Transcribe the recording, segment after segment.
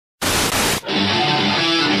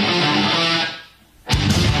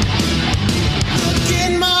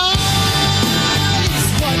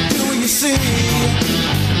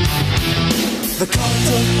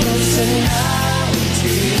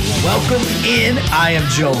welcome in. I am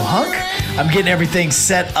Joe Hunk. I'm getting everything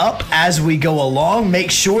set up as we go along.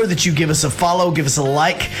 Make sure that you give us a follow, give us a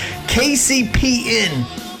like.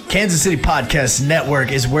 KCPN, Kansas City Podcast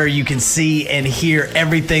Network, is where you can see and hear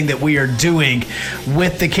everything that we are doing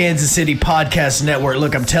with the Kansas City Podcast Network.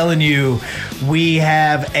 Look, I'm telling you, we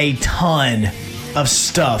have a ton of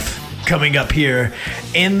stuff coming up here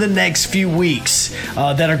in the next few weeks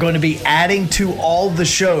that are going to be adding to all the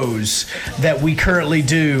shows that we currently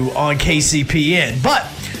do on KCPN. But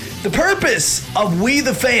the purpose of We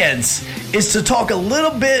the Fans is to talk a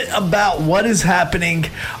little bit about what is happening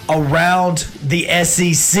around the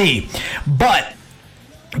SEC. But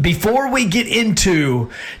before we get into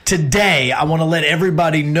today, I want to let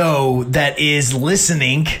everybody know that is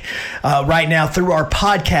listening right now through our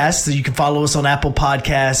podcast. So you can follow us on Apple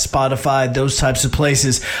Podcasts, Spotify, those types of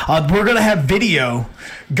places. We're going to have video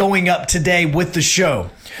going up today with the show.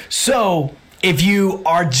 So if you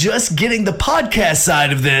are just getting the podcast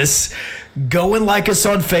side of this, go and like us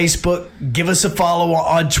on Facebook, give us a follow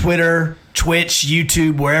on Twitter, Twitch,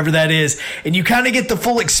 YouTube, wherever that is, and you kind of get the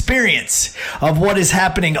full experience of what is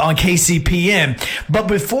happening on KCPN. But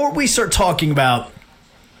before we start talking about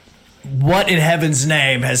what in heaven's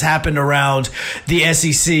name has happened around the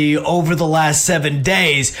SEC over the last 7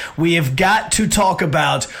 days, we have got to talk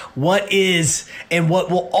about what is and what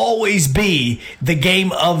will always be the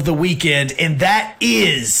game of the weekend, and that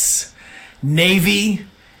is Navy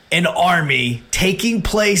and Army taking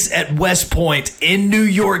place at West Point in New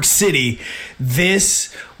York City.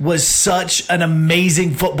 This was such an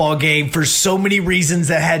amazing football game for so many reasons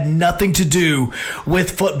that had nothing to do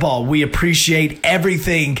with football. We appreciate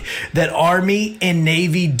everything that Army and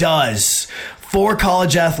Navy does for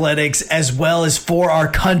college athletics as well as for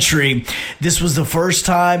our country. This was the first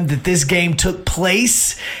time that this game took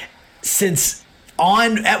place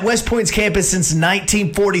at West Point's campus since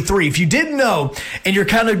 1943. If you didn't know, and you're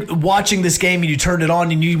kind of watching this game and you turned it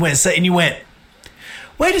on and you went,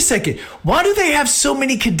 wait a second, why do they have so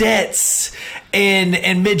many cadets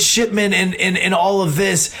and midshipmen and all of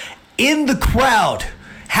this in the crowd?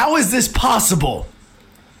 How is this possible?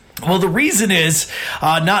 Well, the reason is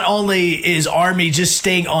not only is Army just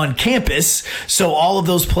staying on campus, so all of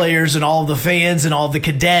those players and all of the fans and all of the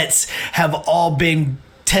cadets have all been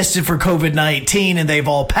tested for COVID-19 and they've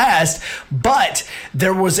all passed, but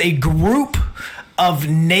there was a group of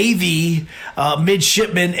Navy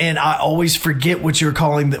midshipmen, and I always forget what you're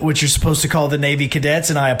supposed to call the Navy cadets,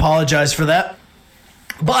 and I apologize for that.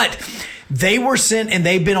 But they were sent, and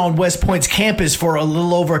they've been on West Point's campus for a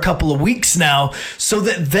little over a couple of weeks now so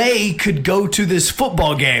that they could go to this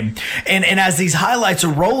football game. And as these highlights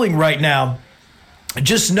are rolling right now,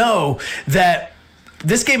 just know that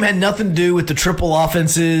this game had nothing to do with the triple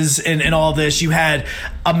offenses and all this. You had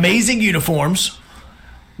amazing uniforms,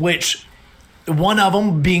 which one of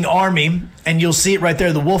them being Army, and you'll see it right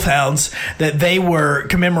there, the Wolfhounds, that they were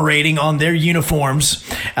commemorating on their uniforms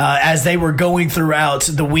as they were going throughout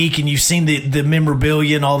the week, and you've seen the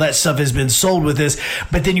memorabilia and all that stuff has been sold with this.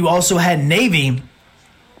 But then you also had Navy,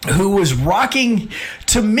 who was rocking,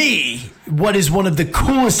 to me, what is one of the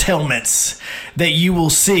coolest helmets that you will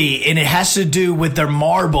see, and it has to do with their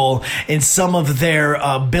marble in some of their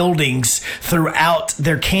buildings throughout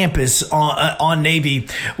their campus on Navy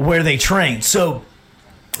where they train. So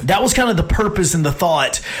that was kind of the purpose and the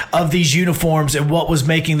thought of these uniforms and what was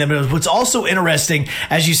making them. What's also interesting,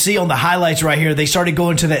 as you see on the highlights right here, they started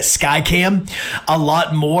going to that sky cam a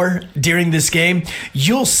lot more during this game.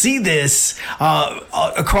 You'll see this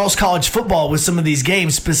across college football with some of these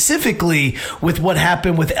games, specifically with what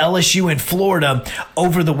happened with LSU and Florida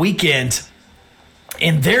over the weekend.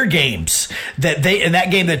 In their games, in that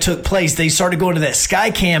game that took place, they started going to that sky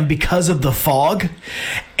cam because of the fog,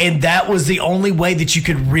 and that was the only way that you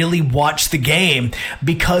could really watch the game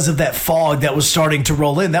because of that fog that was starting to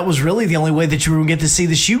roll in. That was really the only way that you were going to get to see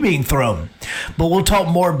the shoe being thrown. But we'll talk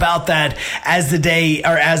more about that as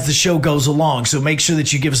the show goes along. So make sure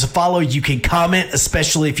that you give us a follow. You can comment,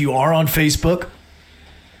 especially if you are on Facebook,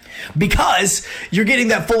 because you're getting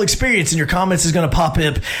that full experience, and your comments is going to pop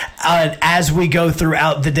up as we go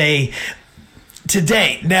throughout the day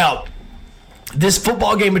today. Now, this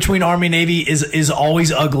football game between Army and Navy is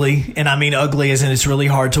always ugly, and I mean ugly as in it's really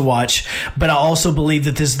hard to watch. But I also believe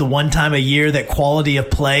that this is the one time a year that quality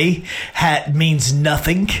of play means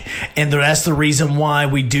nothing, and that's the reason why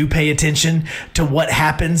we do pay attention to what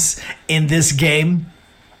happens in this game.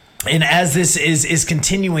 And as this is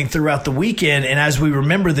continuing throughout the weekend, and as we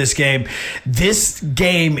remember this game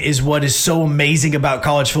is what is so amazing about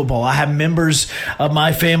college football. I have members of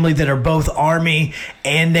my family that are both Army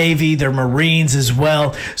and Navy. They're Marines as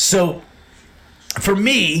well. So For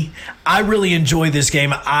me, I really enjoy this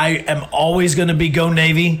game. I am always going to be Go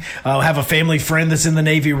Navy. I have a family friend that's in the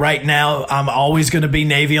Navy right now. I'm always going to be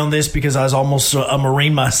Navy on this because I was almost a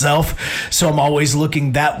Marine myself. So I'm always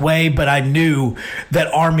looking that way. But I knew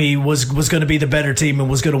that Army was going to be the better team and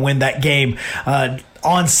was going to win that game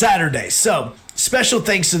on Saturday. So special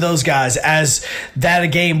thanks to those guys, as that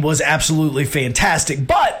game was absolutely fantastic.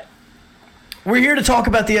 But we're here to talk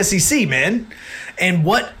about the SEC, man, and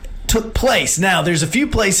what took place. Now, there's a few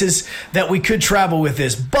places that we could travel with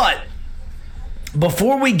this, but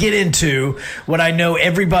before we get into what I know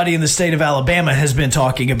everybody in the state of Alabama has been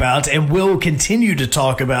talking about and will continue to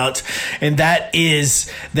talk about, and that is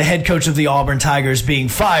the head coach of the Auburn Tigers being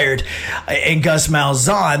fired, and Gus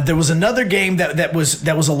Malzahn, there was another game that was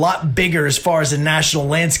a lot bigger as far as the national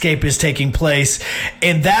landscape is taking place,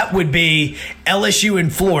 and that would be LSU in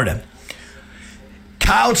Florida.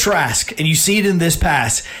 Kyle Trask, and you see it in this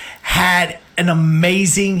pass, had an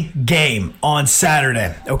amazing game on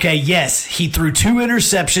Saturday. Okay, yes, he threw 2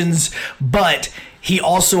 interceptions, but he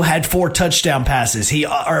also had 4 touchdown passes.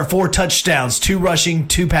 4 touchdowns, 2 rushing,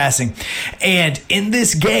 2 passing. And in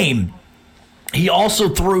this game, he also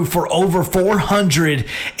threw for over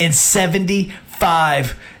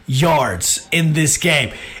 475 yards in this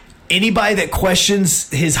game. Anybody that questions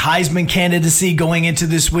his Heisman candidacy going into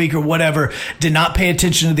this week or whatever did not pay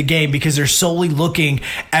attention to the game, because they're solely looking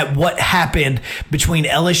at what happened between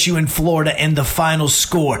LSU and Florida and the final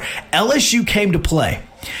score. LSU came to play,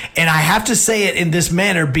 and I have to say it in this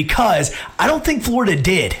manner because I don't think Florida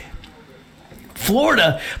did.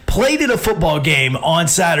 Florida played in a football game on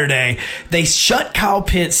Saturday. They shut Kyle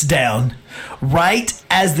Pitts down right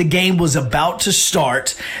as the game was about to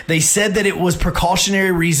start. They said that it was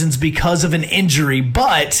precautionary reasons because of an injury,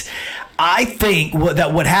 but I think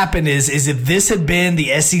what happened is if this had been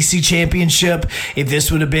the SEC championship, if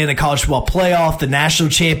this would have been a college football playoff, the national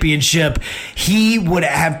championship, he would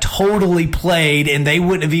have totally played and they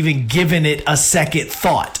wouldn't have even given it a second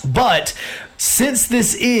thought. But since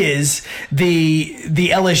this is the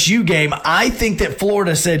LSU game, I think that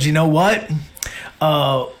Florida said, you know what?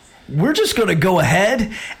 We're just going to go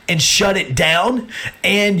ahead and shut it down,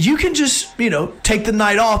 and you can just, take the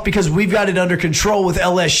night off because we've got it under control with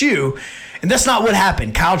LSU. And that's not what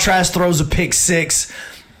happened. Kyle Trask throws a pick 6.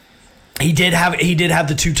 He did have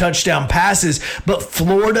the 2 touchdown passes, but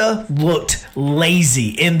Florida looked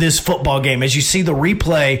lazy in this football game. As you see the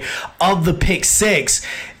replay of the pick 6,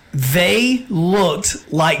 they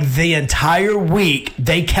looked like the entire week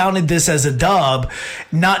they counted this as a dub,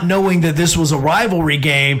 not knowing that this was a rivalry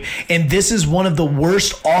game. And this is one of the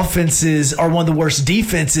worst offenses or one of the worst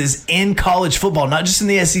defenses in college football, not just in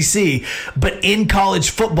the SEC, but in college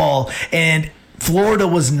football. And Florida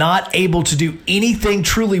was not able to do anything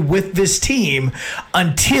truly with this team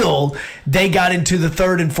until they got into the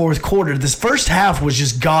third and fourth quarter. This first half was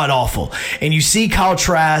just god-awful. And you see Kyle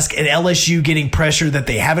Trask and LSU getting pressure that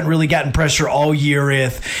they haven't really gotten pressure all year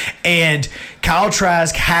with. And Kyle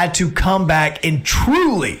Trask had to come back and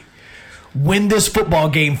truly win this football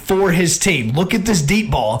game for his team. Look at this deep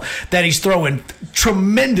ball that he's throwing.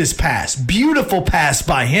 Tremendous pass. Beautiful pass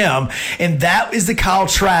by him. And that is the Kyle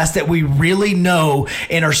Trask that we really know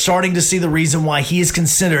and are starting to see the reason why he is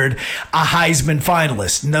considered a Heisman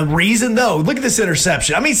finalist. And the reason, though, look at this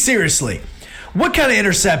interception. I mean, seriously, what kind of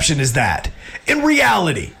interception is that? In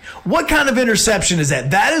reality, what kind of interception is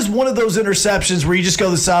that? That is one of those interceptions where you just go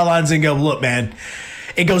to the sidelines and go, look, man,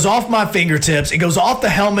 it goes off my fingertips. It goes off the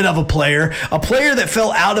helmet of a player. A player that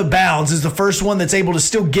fell out of bounds is the first one that's able to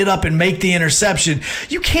still get up and make the interception.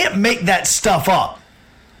 You can't make that stuff up.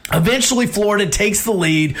 Eventually, Florida takes the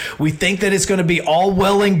lead. We think that it's going to be all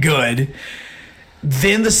well and good.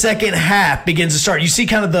 Then the second half begins to start. You see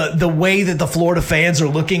kind of the way that the Florida fans are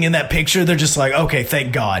looking in that picture. They're just like, okay,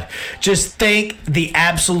 thank God. Just thank the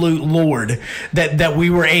absolute Lord that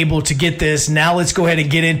we were able to get this. Now let's go ahead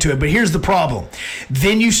and get into it. But here's the problem.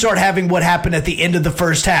 Then you start having what happened at the end of the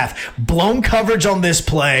first half. Blown coverage on this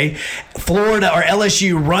play. Florida or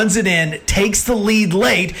LSU runs it in, takes the lead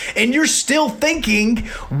late, and you're still thinking,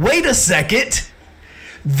 wait a second.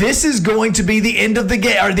 This is going to be the end of the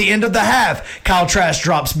game or the end of the half. Kyle Trask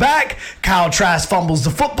drops back. Kyle Trask fumbles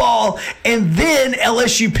the football. And then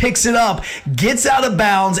LSU picks it up, gets out of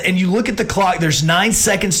bounds. And you look at the clock. There's 9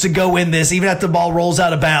 seconds to go in this. Even after the ball rolls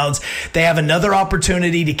out of bounds, they have another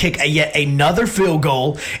opportunity to kick yet another field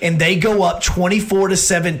goal. And they go up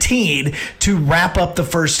 24-17 to wrap up the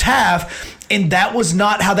first half. And that was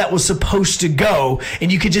not how that was supposed to go.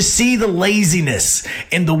 And you could just see the laziness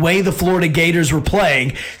in the way the Florida Gators were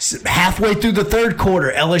playing. Halfway through the third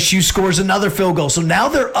quarter, LSU scores another field goal. So now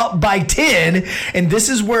they're up by 10. And this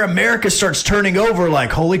is where America starts turning over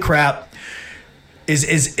like, holy crap. Is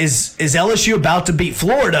LSU about to beat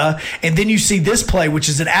Florida? And then you see this play, which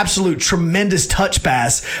is an absolute tremendous touch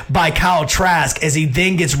pass by Kyle Trask as he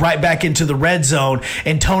then gets right back into the red zone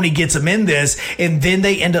and Tony gets him in this. And then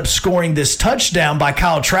they end up scoring this touchdown by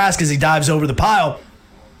Kyle Trask as he dives over the pile.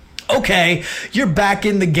 Okay, you're back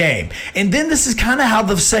in the game. And then this is kind of how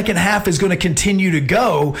the second half is going to continue to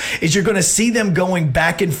go, is you're going to see them going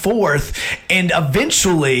back and forth, and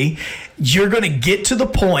eventually you're going to get to the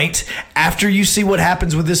point after you see what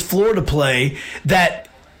happens with this Florida play that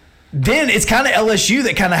then it's kind of LSU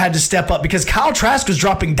that kind of had to step up because Kyle Trask was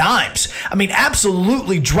dropping dimes. I mean,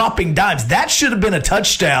 absolutely dropping dimes. That should have been a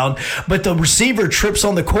touchdown, but the receiver trips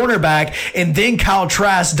on the cornerback, and then Kyle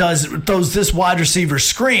Trask throws this wide receiver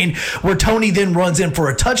screen where Tony then runs in for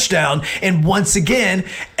a touchdown. And once again,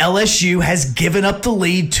 LSU has given up the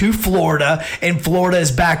lead to Florida, and Florida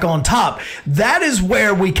is back on top. That is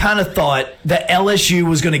where we kind of thought that LSU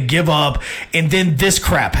was going to give up, and then this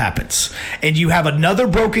crap happens. And you have another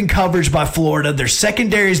broken coverage by Florida. Their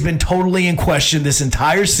secondary has been totally in question this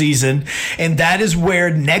entire season, and that is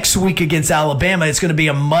where next week against Alabama it's going to be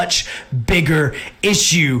a much bigger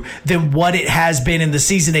issue than what it has been in the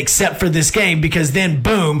season, except for this game, because then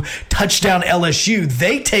boom, touchdown LSU,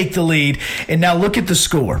 they take the lead. And now look at the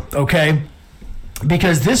score, okay?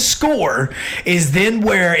 Because this score is then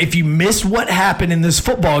where, if you miss what happened in this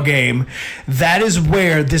football game, that is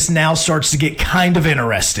where this now starts to get kind of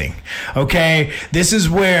interesting. Okay? This is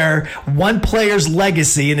where one player's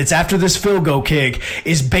legacy, and it's after this field goal kick,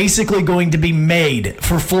 is basically going to be made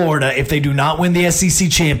for Florida if they do not win the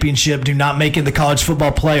SEC championship, do not make it the college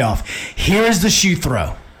football playoff. Here's the shoe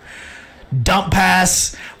throw. Dump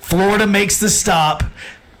pass. Florida makes the stop.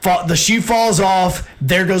 The shoe falls off.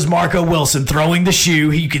 There goes Marco Wilson throwing the shoe.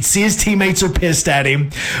 You can see his teammates are pissed at him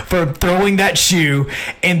for throwing that shoe.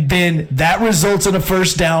 And then that results in a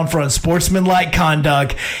first down for unsportsmanlike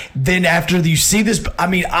conduct. Then after you see this, I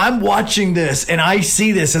mean, I'm watching this and I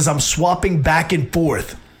see this as I'm swapping back and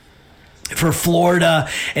forth for Florida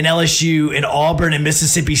and LSU and Auburn and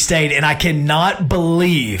Mississippi State. And I cannot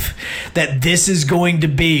believe that this is going to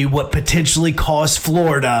be what potentially costs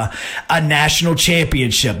Florida a national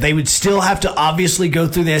championship. They would still have to obviously go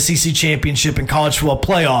through the SEC championship and college football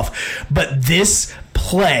playoff. But this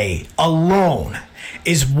play alone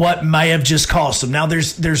is what may have just cost them. Now,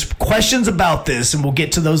 there's questions about this, and we'll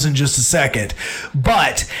get to those in just a second.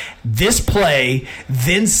 But this play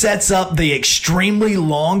then sets up the extremely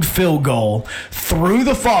long field goal through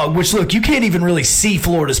the fog, which, look, you can't even really see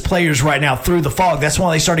Florida's players right now through the fog. That's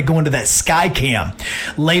why they started going to that sky cam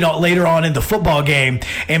later on in the football game.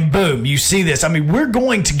 And boom, you see this. I mean, we're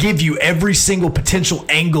going to give you every single potential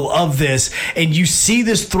angle of this. And you see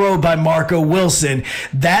this throw by Marco Wilson.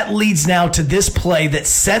 That leads now to this play that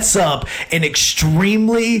sets up an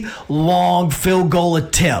extremely long field goal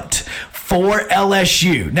attempt for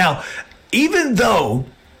LSU. Now, even though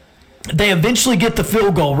they eventually get the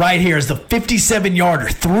field goal right here as the 57-yarder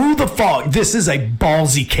through the fog, this is a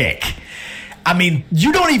ballsy kick. I mean,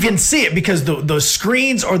 you don't even see it because the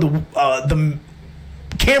screens or the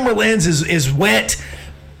camera lens is wet.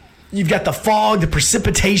 You've got the fog, the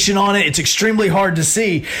precipitation on it. It's extremely hard to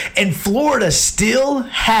see. And Florida still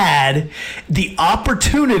had the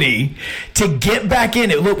opportunity to get back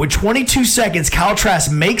in it. Look, with 22 seconds, Kyle Trask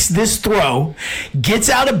makes this throw, gets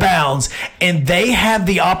out of bounds, and they have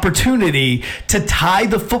the opportunity to tie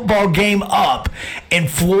the football game up. And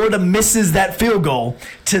Florida misses that field goal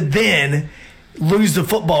to then lose the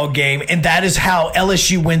football game. And that is how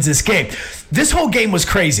LSU wins this game. This whole game was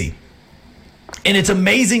crazy. And it's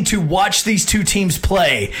amazing to watch these two teams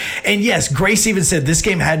play. And yes, Grace even said this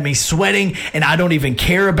game had me sweating and I don't even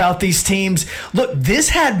care about these teams. Look, this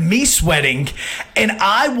had me sweating and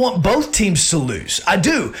I want both teams to lose. I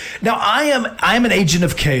do. Now, I am an agent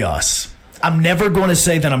of chaos. I'm never going to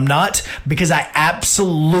say that I'm not, because I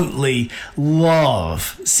absolutely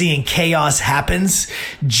love seeing chaos happens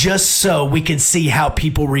just so we can see how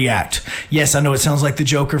people react. Yes, I know it sounds like the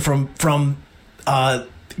Joker from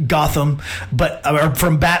Gotham, or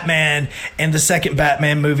from Batman and the second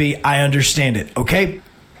Batman movie. I understand it, okay?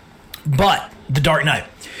 But The Dark Knight,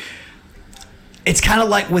 it's kind of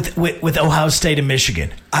like with Ohio State and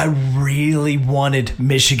Michigan. I really wanted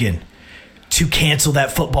Michigan to cancel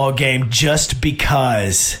that football game just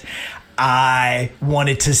because I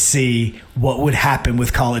wanted to see what would happen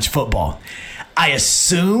with college football. I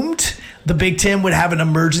assumed the Big Ten would have an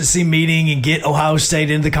emergency meeting and get Ohio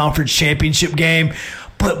State into the conference championship game.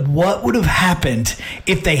 But what would have happened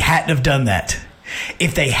if they hadn't have done that?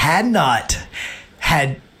 If they had not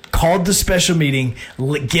had called the special meeting,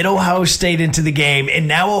 get Ohio State into the game, and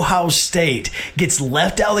now Ohio State gets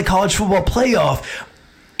left out of the college football playoff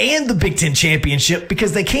and the Big Ten championship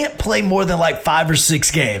because they can't play more than like 5 or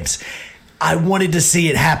 6 games. I wanted to see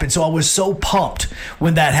it happen, so I was so pumped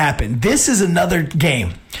when that happened. This is another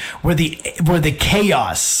game where the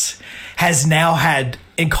chaos has now had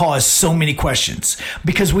and caused so many questions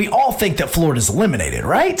because we all think that Florida's eliminated,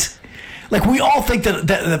 right? Like we all think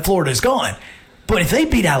that Florida's gone. But if they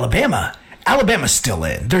beat Alabama, Alabama's still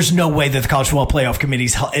in. There's no way that the College Football Playoff Committee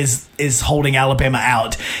is holding Alabama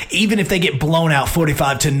out, even if they get blown out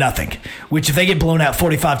 45-0. Which, if they get blown out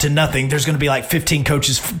 45-0, there's going to be like 15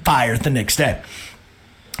 coaches fired the next day.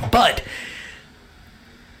 But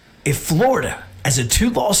if Florida, as a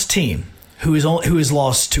 2-loss team, who has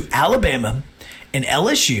lost to Alabama and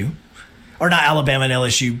LSU, or not Alabama and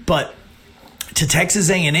LSU, but to Texas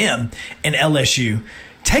A&M and LSU.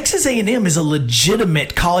 Texas A&M is a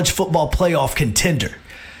legitimate college football playoff contender.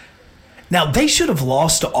 Now, they should have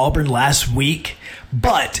lost to Auburn last week,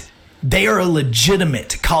 but they are a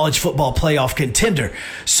legitimate college football playoff contender.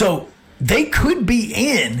 So they could be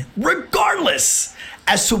in regardless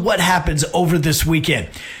as to what happens over this weekend.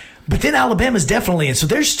 But then Alabama's definitely in. So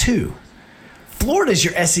there's 2. Florida's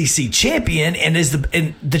your SEC champion and is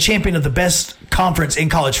the champion of the best conference in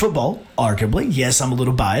college football, arguably. Yes, I'm a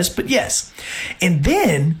little biased, but yes. And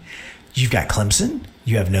then you've got Clemson.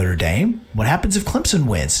 You have Notre Dame. What happens if Clemson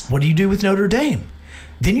wins? What do you do with Notre Dame?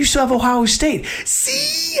 Then you still have Ohio State.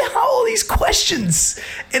 See all these questions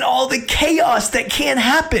and all the chaos that can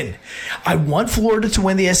happen. I want Florida to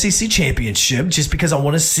win the SEC championship just because I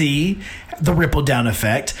want to see the ripple down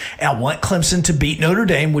effect. And I want Clemson to beat Notre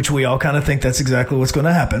Dame, which we all kind of think that's exactly what's going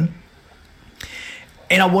to happen.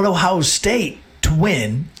 And I want Ohio State to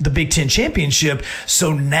win the Big Ten championship.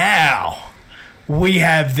 So now we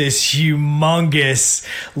have this humongous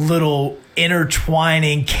little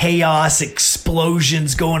intertwining chaos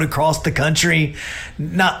explosions going across the country.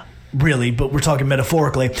 Not really, but we're talking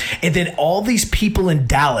metaphorically. And then all these people in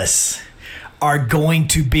Dallas are going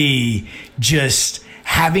to be just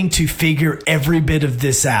having to figure every bit of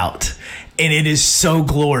this out. And it is so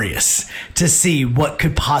glorious to see what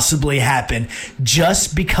could possibly happen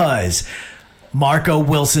just because Marco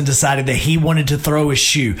Wilson decided that he wanted to throw his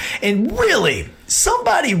shoe. And really,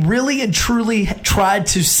 somebody really and truly tried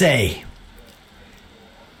to say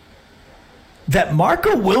that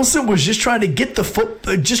Marco Wilson was just trying to get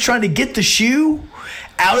the shoe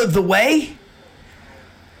out of the way.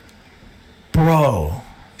 Bro,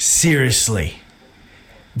 seriously.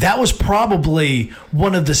 That was probably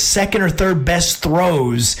one of the second or third best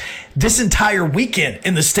throws this entire weekend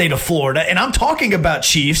in the state of Florida. And I'm talking about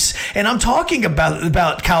Chiefs, and I'm talking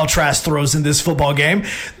about Kyle Trask throws in this football game.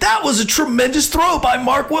 That was a tremendous throw by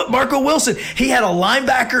Marco Wilson. He had a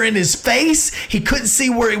linebacker in his face. He couldn't see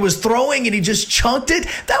where he was throwing, and he just chunked it.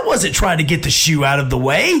 That wasn't trying to get the shoe out of the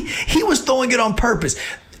way. He was throwing it on purpose.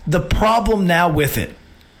 The problem now with it,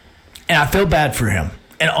 and I feel bad for him,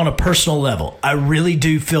 and on a personal level, I really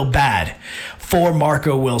do feel bad for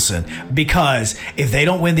Marco Wilson because if they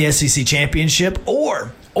don't win the SEC championship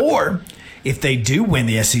or if they do win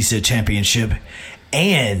the SEC championship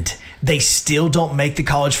and they still don't make the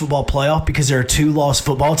college football playoff because they're a 2-loss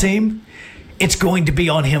football team, it's going to be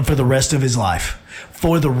on him for the rest of his life.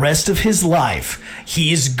 For the rest of his life,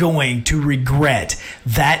 he is going to regret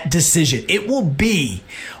that decision. It will be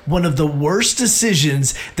one of the worst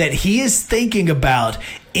decisions that he is thinking about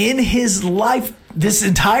in his life, this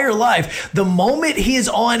entire life. The moment he is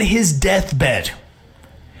on his deathbed,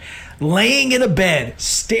 laying in a bed,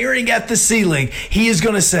 staring at the ceiling, he is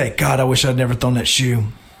going to say, God, I wish I'd never thrown that shoe.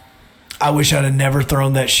 I wish I'd have never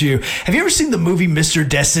thrown that shoe. Have you ever seen the movie Mr.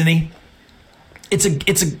 Destiny? It's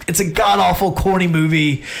a god-awful, corny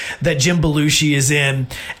movie that Jim Belushi is in.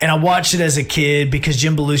 And I watched it as a kid because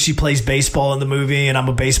Jim Belushi plays baseball in the movie, and I'm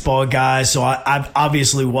a baseball guy, so I've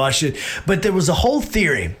obviously watched it. But there was a whole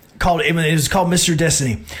theory it was called Mr.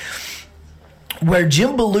 Destiny, where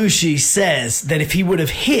Jim Belushi says that if he would have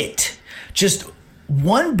hit just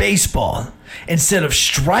one baseball instead of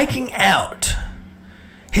striking out,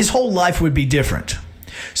 his whole life would be different.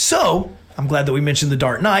 So I'm glad that we mentioned The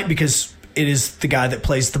Dark Knight because it is the guy that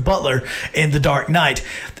plays the butler in The Dark Knight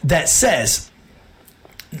that says,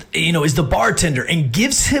 is the bartender and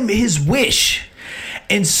gives him his wish.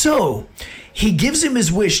 And so he gives him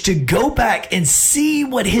his wish to go back and see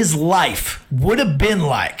what his life would have been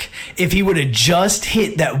like if he would have just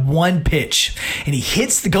hit that one pitch. And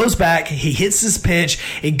he goes back, he hits this pitch,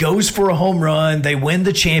 it goes for a home run, they win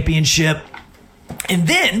the championship. And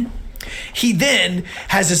then he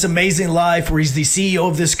has this amazing life where he's the CEO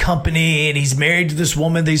of this company and he's married to this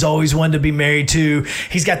woman that he's always wanted to be married to.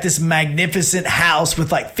 He's got this magnificent house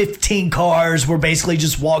with like 15 cars where basically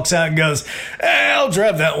just walks out and goes, I'll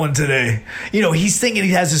drive that one today. He's thinking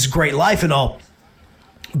he has this great life and all.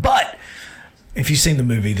 But if you've seen the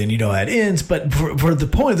movie, then you know how it ends. But for the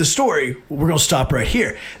point of the story, we're going to stop right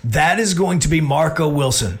here. That is going to be Marco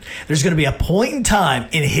Wilson. There's going to be a point in time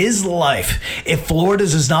in his life, if Florida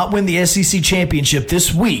does not win the SEC championship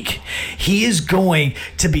this week, he is going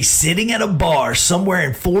to be sitting at a bar somewhere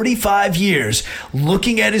in 45 years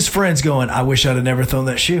looking at his friends going, I wish I'd have never thrown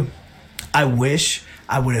that shoe. I wish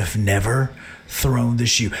I would have never thrown the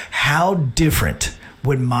shoe. How different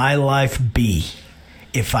would my life be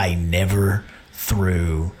if I never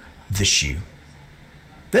threw the shoe?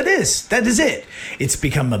 That is it. It's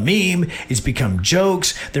become a meme. It's become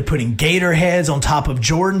jokes. They're putting gator heads on top of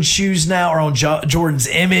Jordan's shoes now, or on Jordan's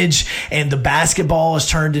image, and the basketball is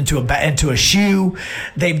turned into a shoe.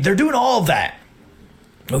 They're doing all of that.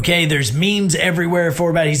 Okay, there's memes everywhere for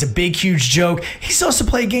about it. He's a big, huge joke. He's supposed to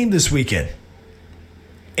play a game this weekend.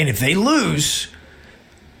 And if they lose,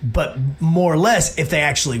 but more or less, if they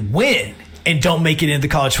actually win and don't make it into the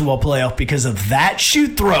college football playoff because of that shoe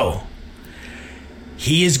throw,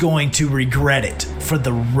 he is going to regret it for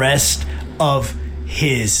the rest of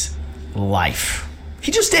his life.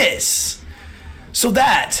 He just is. So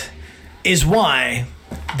that is why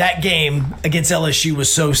that game against LSU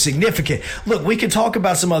was so significant. Look, we could talk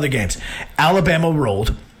about some other games. Alabama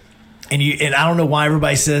rolled. And I don't know why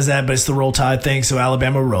everybody says that, but it's the Roll Tide thing, so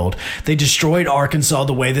Alabama rolled. They destroyed Arkansas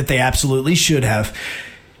the way that they absolutely should have.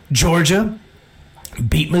 Georgia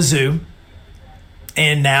beat Mizzou.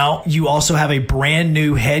 And now you also have a brand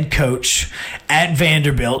new head coach at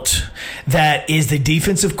Vanderbilt that is the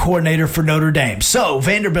defensive coordinator for Notre Dame. So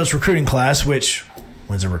Vanderbilt's recruiting class, which,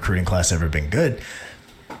 when's a recruiting class ever been good?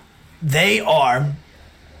 They are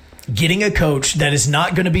getting a coach that is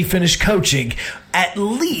not going to be finished coaching at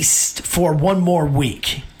least for one more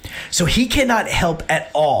week. So he cannot help at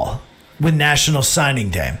all with National Signing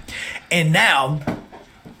Day. And now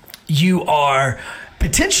you are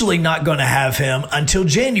potentially not going to have him until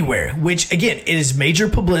January, which, again, it is major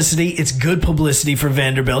publicity. It's good publicity for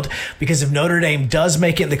Vanderbilt, because if Notre Dame does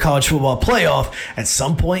make it in the college football playoff at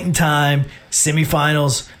some point in time,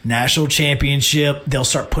 semifinals, national championship, they'll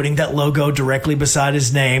start putting that logo directly beside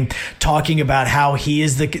his name, talking about how he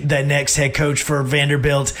is the next head coach for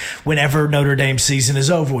Vanderbilt whenever Notre Dame season is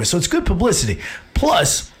over with. So it's good publicity.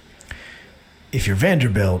 Plus, if you're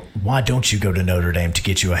Vanderbilt, why don't you go to Notre Dame to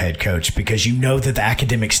get you a head coach? Because you know that the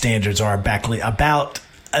academic standards are about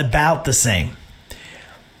the same.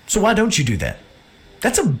 So why don't you do that?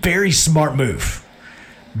 That's a very smart move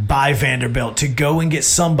by Vanderbilt to go and get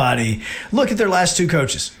somebody. Look at their last two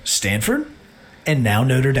coaches, Stanford and now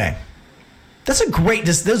Notre Dame. That's great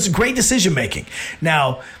decision making.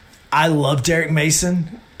 Now, I love Derek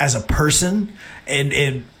Mason as a person,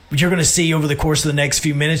 and you're going to see over the course of the next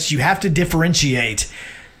few minutes, you have to differentiate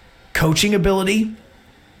coaching ability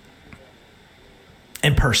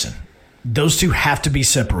and person. Those two have to be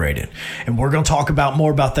separated. And we're going to talk about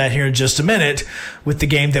more about that here in just a minute with the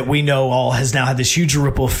game that we know all has now had this huge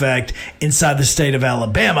ripple effect inside the state of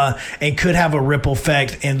Alabama, and could have a ripple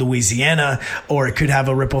effect in Louisiana, or it could have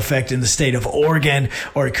a ripple effect in the state of Oregon,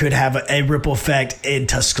 or it could have a ripple effect in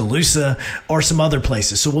Tuscaloosa or some other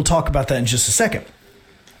places. So we'll talk about that in just a second.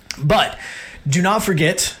 But do not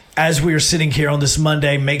forget, as we are sitting here on this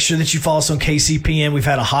Monday, make sure that you follow us on KCPN. We've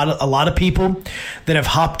had a lot of people that have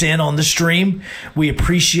hopped in on the stream. We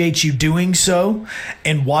appreciate you doing so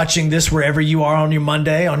and watching this wherever you are on your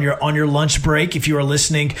Monday, on your lunch break, if you are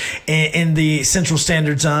listening in the Central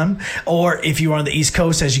Standard Time, or if you are on the East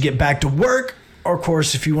Coast as you get back to work. Or, of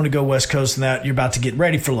course, if you want to go West Coast and that, you're about to get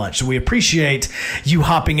ready for lunch. So we appreciate you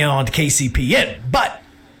hopping in on KCPN. But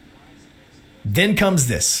then comes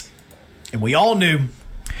this, and we all knew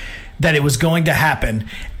that it was going to happen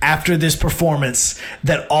after this performance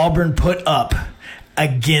that Auburn put up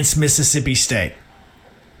against Mississippi State.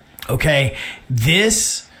 Okay,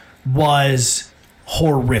 this was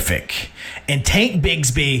horrific. And Tank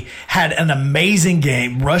Bigsby had an amazing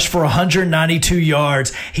game, rushed for 192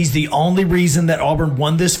 yards. He's the only reason that Auburn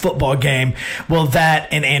won this football game. Well, that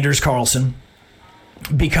and Anders Carlson,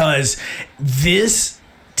 because this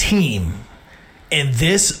team and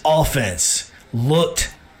this offense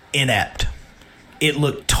looked inept. It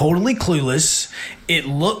looked totally clueless. It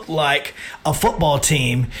looked like a football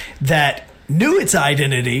team that knew its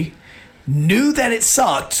identity, knew that it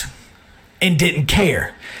sucked, and didn't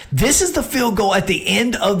care. This is the field goal at the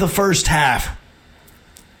end of the first half.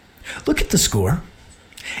 Look at the score.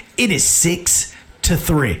 It is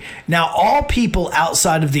 6-3. Now, all people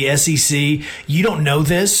outside of the SEC, you don't know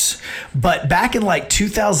this, but back in like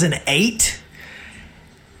 2008,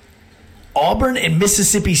 Auburn and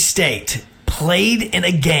Mississippi State played in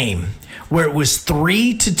a game where it was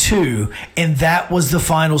 3-2, and that was the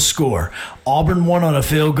final score. Auburn won on a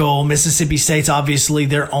field goal. Mississippi State's obviously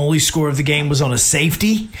their only score of the game was on a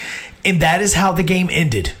safety, and that is how the game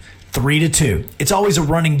ended. 3-2. It's always a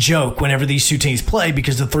running joke whenever these two teams play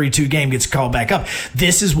because the 3-2 game gets called back up.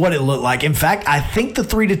 This is what it looked like. In fact, I think the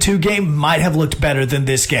 3-2 game might have looked better than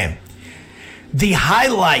this game. The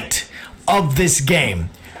highlight of this game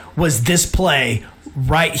was this play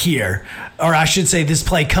right here, or I should say this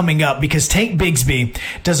play coming up, because Tank Bigsby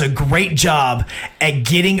does a great job at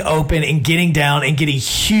getting open and getting down and getting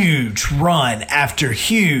huge run after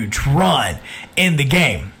huge run in the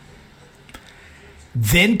game.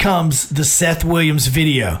 Then comes the Seth Williams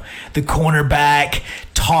video, the cornerback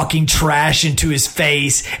talking trash into his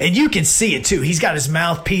face, and you can see it too. He's got his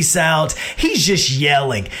mouthpiece out. He's just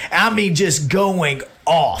yelling. I mean, just going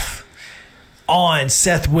off on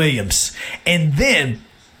Seth Williams. And then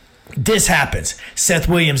this happens. Seth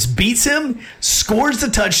Williams beats him, scores the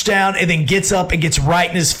touchdown, and then gets up and gets right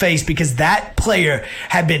in his face because that player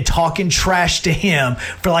had been talking trash to him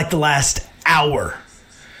for like the last hour.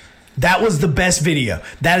 That was the best video.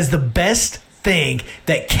 That is the best thing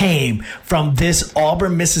that came from this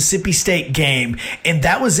Auburn-Mississippi State game, and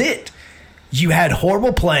that was it. You had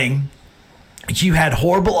horrible playing. You had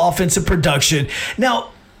horrible offensive production.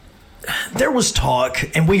 Now, there was talk,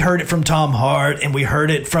 and we heard it from Tom Hart, and we heard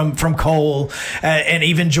it from Cole and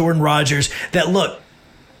even Jordan Rodgers, that, look,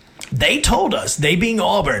 they told us, they being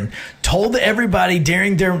Auburn, told everybody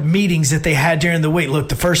during their meetings that they had during the week, look,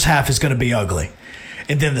 the first half is going to be ugly.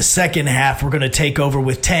 And then the second half, we're going to take over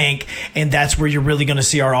with Tank, and that's where you're really going to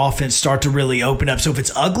see our offense start to really open up. So if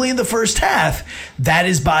it's ugly in the first half, that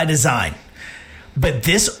is by design. But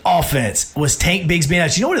this offense was Tank Bigsby. Now,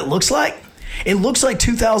 you know what it looks like? It looks like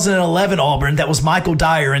 2011 Auburn that was Michael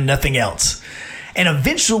Dyer and nothing else. And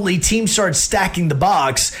eventually teams started stacking the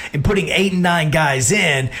box and putting 8 and 9 guys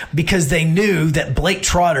in because they knew that Blake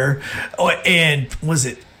Trotter and was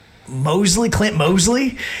it Clint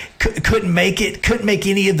Mosley couldn't make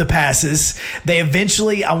any of the passes. They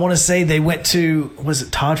eventually, I want to say they went to, was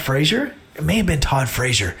it Todd Frazier? It may have been Todd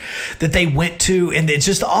Frazier that they went to, and it's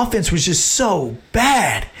just the offense was just so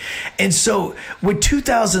bad. And so with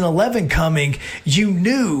 2011 coming, you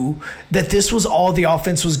knew that this was all the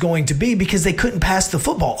offense was going to be because they couldn't pass the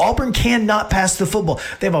football. Auburn cannot pass the football.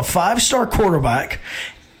 They have a 5-star quarterback,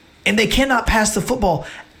 and they cannot pass the football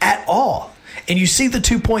at all. And you see the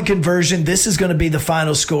 2-point conversion. This is going to be the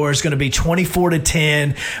final score. It's going to be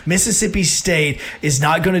 24-10. Mississippi State is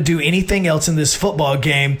not going to do anything else in this football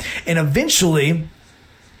game. And eventually,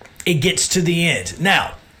 it gets to the end.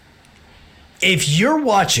 Now, if you're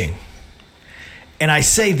watching, and I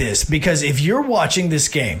say this because if you're watching this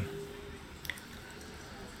game,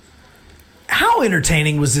 how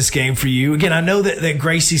entertaining was this game for you? Again, I know that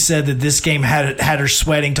Gracie said that this game had her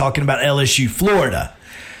sweating talking about LSU, Florida.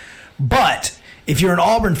 But if you're an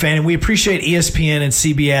Auburn fan, and we appreciate ESPN and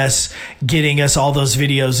CBS getting us all those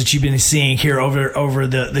videos that you've been seeing here over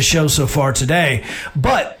the show so far today.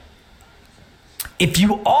 But if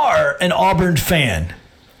you are an Auburn fan,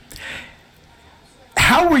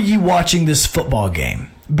 how were you watching this football game?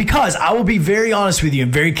 Because I will be very honest with you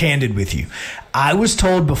and very candid with you. I was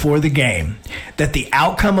told before the game that the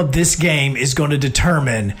outcome of this game is going to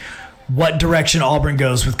determine what direction Auburn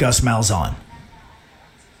goes with Gus Malzahn.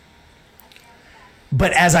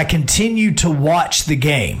 But as I continued to watch the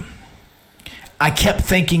game, I kept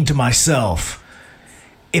thinking to myself,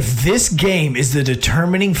 if this game is the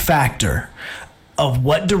determining factor of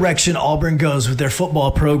what direction Auburn goes with their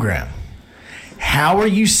football program, how are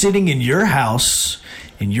you sitting in your house,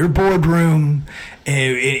 in your boardroom,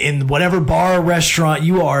 in whatever bar or restaurant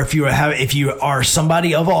you are, if you are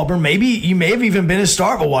somebody of Auburn, maybe you may have even been a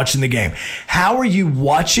star while watching the game. How are you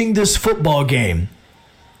watching this football game,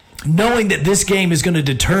 knowing that this game is going to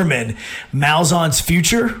determine Malzahn's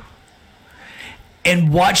future,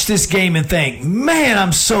 and watch this game and think, man,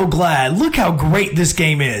 I'm so glad. Look how great this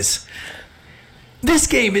game is. This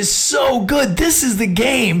game is so good. This is the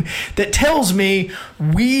game that tells me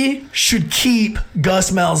we should keep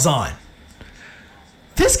Gus Malzahn.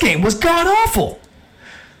 This game was god-awful.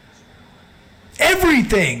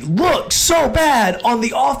 Everything looked so bad on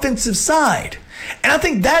the offensive side. And I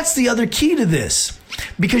think that's the other key to this.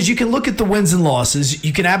 Because you can look at the wins and losses.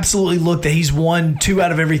 You can absolutely look that he's won 2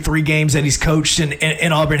 out of every 3 games that he's coached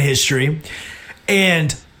in Auburn history.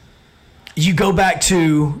 And you go back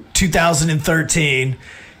to 2013,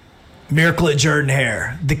 miracle at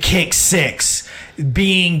Jordan-Hare, the kick 6,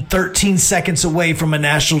 being 13 seconds away from a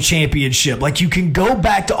national championship. Like, you can go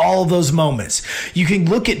back to all of those moments. You can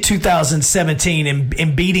look at 2017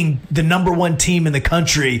 and beating the number 1 team in the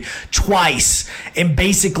country twice in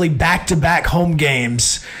basically back-to-back home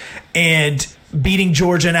games and beating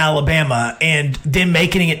Georgia and Alabama and then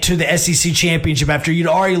making it to the SEC championship after you'd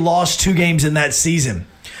already lost 2 games in that season.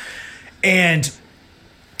 And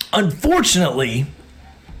unfortunately,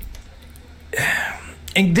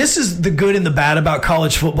 and this is the good and the bad about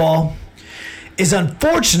college football, is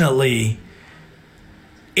unfortunately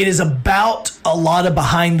it is about a lot of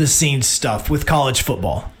behind the scenes stuff with college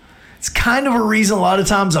football. It's kind of a reason a lot of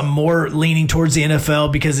times I'm more leaning towards the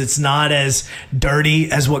NFL, because it's not as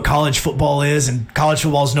dirty as what college football is, and college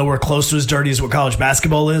football is nowhere close to as dirty as what college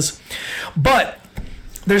basketball is. But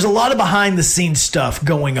there's a lot of behind the scenes stuff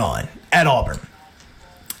going on at Auburn.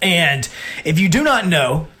 And if you do not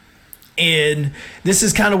know, and this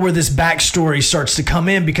is kind of where this backstory starts to come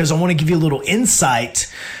in, because I want to give you a little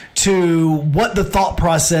insight to what the thought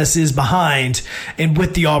process is behind and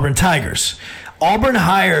with the Auburn Tigers. Auburn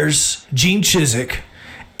hires Gene Chizik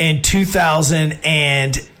in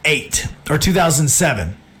 2008 or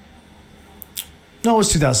 2007. No, it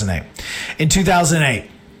was 2008. In 2008.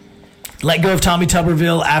 Let go of Tommy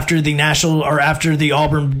Tuberville after the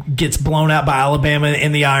Auburn gets blown out by Alabama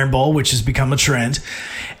in the Iron Bowl, which has become a trend.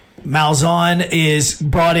 Malzahn is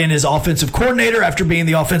brought in as offensive coordinator after being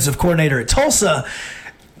the offensive coordinator at Tulsa.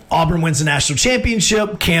 Auburn wins the national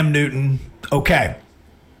championship. Cam Newton, okay.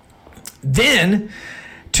 Then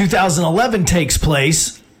 2011 takes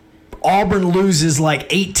place. Auburn loses like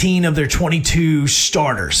 18 of their 22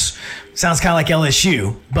 starters. Sounds kind of like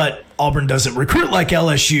LSU, but Auburn doesn't recruit like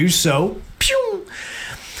LSU, so pew.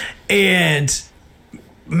 And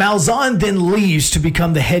Malzahn then leaves to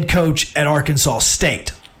become the head coach at Arkansas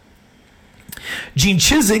State. Gene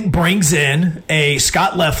Chizik brings in a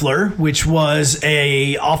Scott Loeffler, which was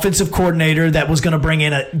a offensive coordinator that was going to bring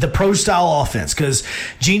in the pro-style offense, because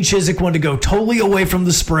Gene Chizik wanted to go totally away from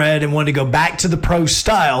the spread and wanted to go back to the pro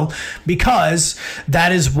style, because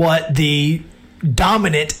that is what the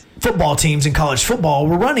dominant football teams in college football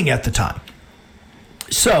were running at the time.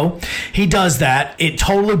 So he does that. It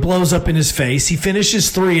totally blows up in his face. He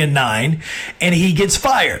finishes 3-9, and he gets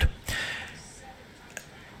fired.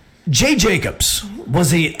 Jay Jacobs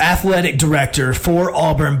was the athletic director for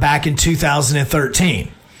Auburn back in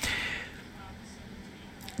 2013.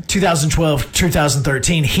 2012,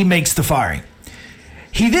 2013, he makes the firing.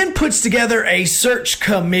 He then puts together a search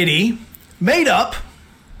committee made up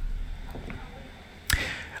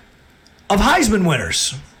of Heisman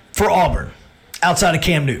winners for Auburn outside of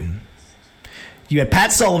Cam Newton. You had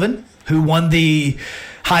Pat Sullivan, who won the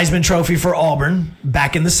Heisman Trophy for Auburn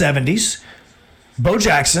back in the 70s. Bo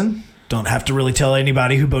Jackson, don't have to really tell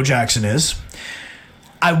anybody who Bo Jackson is.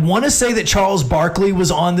 I want to say that Charles Barkley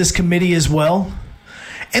was on this committee as well.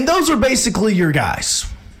 And those are basically your guys.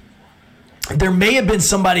 There may have been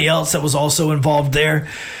somebody else that was also involved there,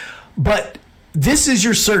 but this is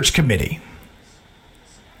your search committee.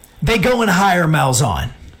 They go and hire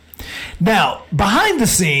Malzahn. Now, behind the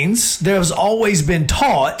scenes, there's always been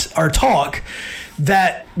talk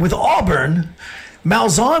that with Auburn,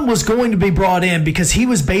 Malzahn was going to be brought in because he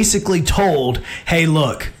was basically told, hey,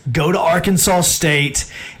 look, go to Arkansas State,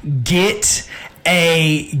 get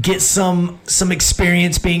some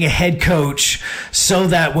experience being a head coach, so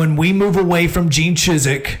that when we move away from Gene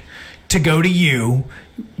Chizik to go to you,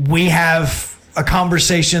 we have a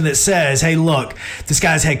conversation that says, hey, look, this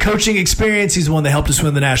guy's had coaching experience. He's the one that helped us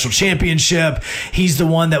win the national championship. He's the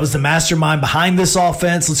one that was the mastermind behind this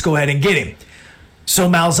offense. Let's go ahead and get him. So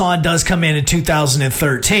Malzahn does come in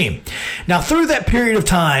 2013. Now, through that period of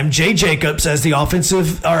time, Jay Jacobs, as the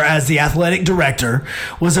athletic director,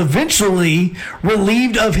 was eventually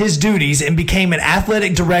relieved of his duties and became an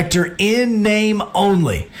athletic director in name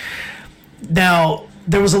only. Now,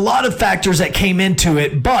 there was a lot of factors that came into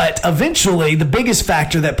it, but eventually the biggest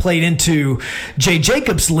factor that played into Jay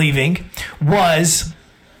Jacobs leaving was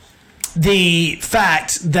the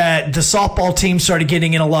fact that the softball team started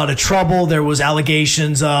getting in a lot of trouble. There was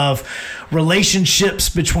allegations of relationships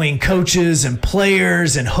between coaches and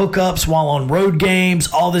players and hookups while on road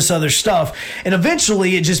games, all this other stuff. And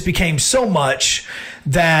eventually it just became so much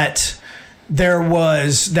that there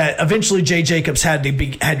was that eventually Jay Jacobs had to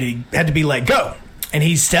be let go. And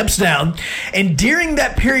he steps down. And during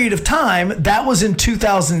that period of time, that was in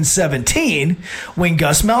 2017, when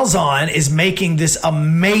Gus Malzahn is making this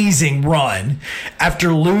amazing run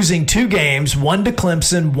after losing 2 games, one to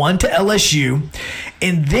Clemson, one to LSU,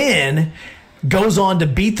 and then goes on to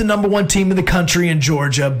beat the number 1 team in the country in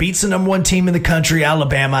Georgia, beats the number 1 team in the country,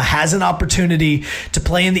 Alabama, has an opportunity to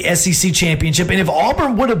play in the SEC championship. And if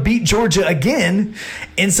Auburn would have beat Georgia again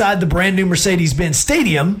inside the brand new Mercedes-Benz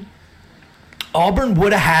Stadium, Auburn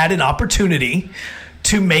would have had an opportunity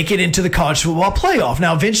to make it into the college football playoff.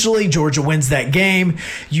 Now, eventually, Georgia wins that game.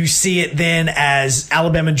 You see it then as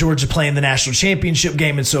Alabama and Georgia playing the national championship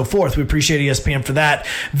game and so forth. We appreciate ESPN for that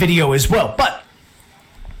video as well. But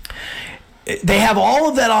they have all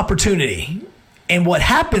of that opportunity. And what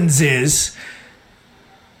happens is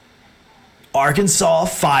Arkansas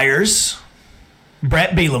fires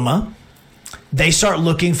Brett Bielema. They start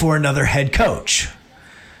looking for another head coach.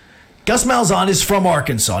 Gus Malzahn is from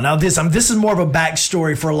Arkansas. Now, this is more of a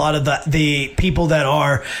backstory for a lot of the people that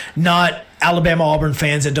are not Alabama Auburn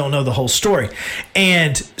fans that don't know the whole story.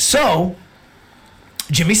 And so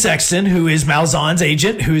Jimmy Sexton, who is Malzahn's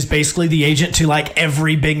agent, who is basically the agent to like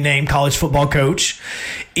every big name college football coach,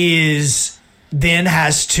 is then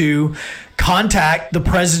has to contact the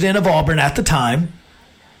president of Auburn at the time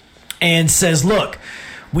and says, look,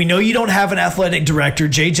 we know you don't have an athletic director.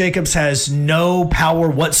 Jay Jacobs has no power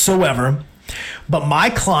whatsoever. But my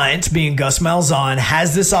client, being Gus Malzahn,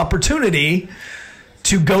 has this opportunity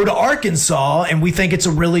to go to Arkansas, and we think it's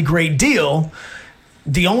a really great deal.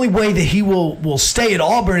 The only way that he will stay at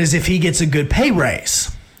Auburn is if he gets a good pay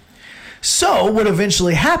raise. So what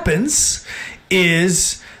eventually happens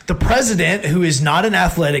is the president, who is not an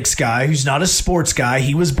athletics guy, who's not a sports guy,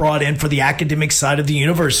 he was brought in for the academic side of the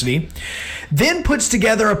university, then puts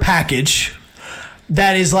together a package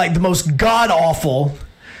that is like the most god-awful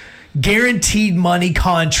guaranteed money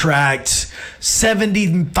contract,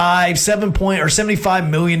 $75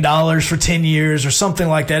 million for 10 years or something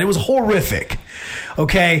like that. It was horrific.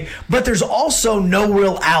 Okay, but there's also no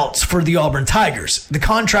real outs for the Auburn Tigers. The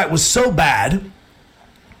contract was so bad.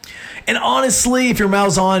 And honestly, if you're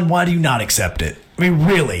Malzahn, why do you not accept it? I mean,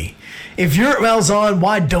 really, if you're Malzahn,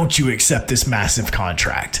 why don't you accept this massive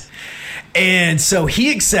contract? And so he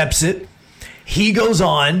accepts it. He goes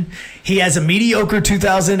on. He has a mediocre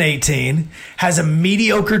 2018, has a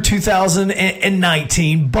mediocre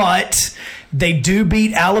 2019, but they do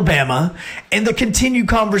beat Alabama. And the continued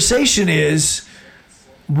conversation is,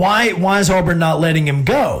 why is Auburn not letting him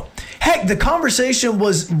go? Heck, the conversation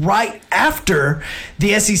was right after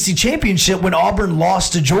the SEC championship when Auburn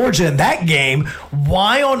lost to Georgia in that game.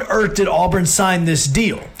 Why on earth did Auburn sign this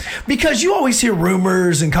deal? Because you always hear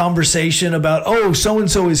rumors and conversation about, oh,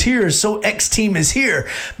 so-and-so is here, so X team is here.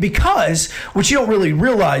 Because what you don't really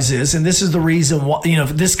realize is, and this is the reason why,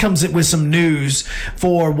 this comes with some news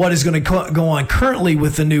for what is going to go on currently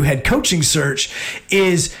with the new head coaching search,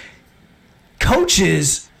 is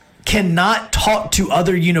coaches cannot talk to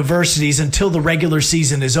other universities until the regular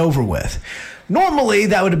season is over with. Normally,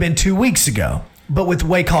 that would have been 2 weeks ago. But with the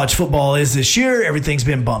way college football is this year, everything's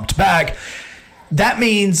been bumped back. That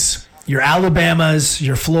means your Alabamas,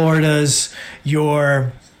 your Floridas,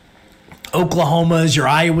 your Oklahomas, your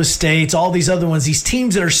Iowa States, all these other ones, these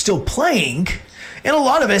teams that are still playing, and a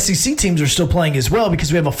lot of SEC teams are still playing as well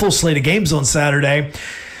because we have a full slate of games on Saturday.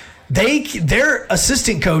 Their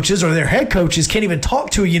assistant coaches or their head coaches can't even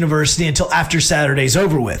talk to a university until after Saturday's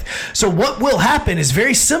over with. So what will happen is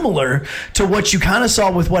very similar to what you kind of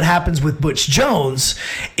saw with what happens with Butch Jones.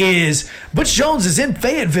 Is Butch Jones is in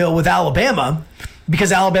Fayetteville with Alabama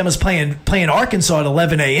because Alabama's playing Arkansas at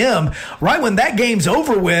 11 a.m. Right when that game's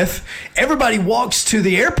over with, everybody walks to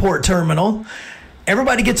the airport terminal.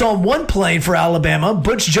 Everybody gets on one plane for Alabama.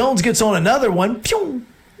 Butch Jones gets on another one. Pew,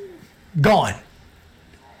 gone.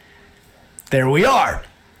 There we are.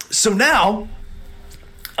 So now,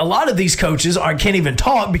 a lot of these coaches can't even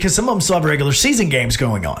talk because some of them still have regular season games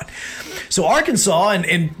going on. So Arkansas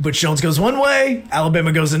and Butch Jones goes one way,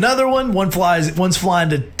 Alabama goes another one. One's flying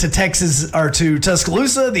to Texas or to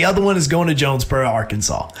Tuscaloosa. The other one is going to Jonesboro,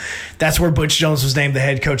 Arkansas. That's where Butch Jones was named the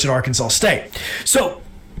head coach at Arkansas State. So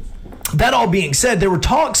that all being said, there were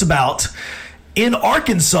talks about, in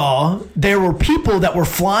Arkansas, there were people that were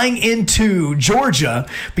flying into Georgia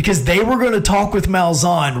because they were going to talk with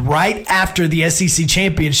Malzahn right after the SEC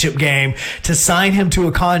championship game to sign him to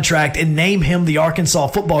a contract and name him the Arkansas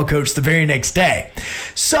football coach the very next day.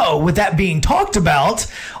 So with that being talked about,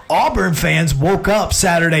 Auburn fans woke up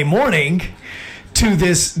Saturday morning to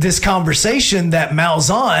this conversation that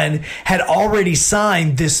Malzahn had already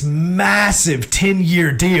signed this massive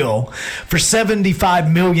 10-year deal for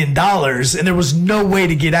 $75 million, and there was no way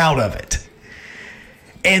to get out of it.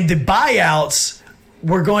 And the buyouts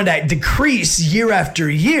were going to decrease year after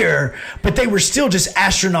year, but they were still just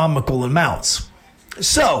astronomical amounts.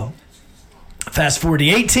 So, fast forward to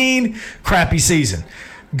 18, crappy season.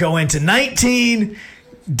 Go into 19,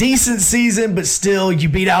 decent season, but still you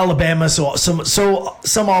beat Alabama, so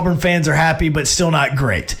some Auburn fans are happy, but still not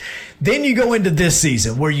great. Then you go into this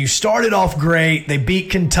season where you started off great, they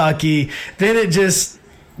beat Kentucky, then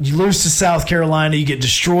you lose to South Carolina, you get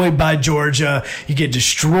destroyed by Georgia, you get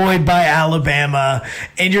destroyed by Alabama,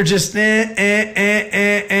 and you're just and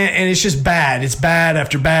it's just bad. It's bad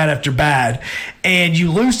after bad after bad, and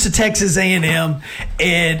you lose to Texas A&M,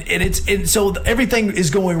 and so everything is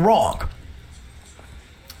going wrong.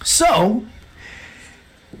 So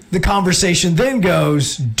the conversation then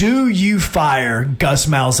goes, do you fire Gus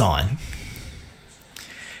Malzahn?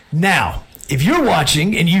 Now, if you're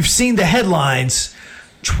watching and you've seen the headlines,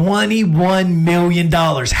 $21 million.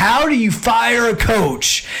 How do you fire a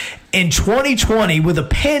coach in 2020 with a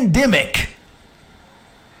pandemic?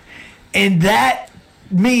 And that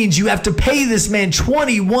means you have to pay this man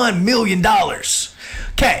 $21 million.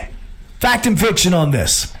 Okay, fact and fiction on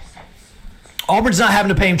this. Auburn's not having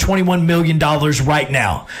to pay him $21 million right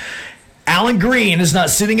now. Alan Green is not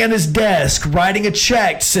sitting at his desk writing a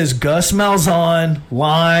check that says Gus Malzahn,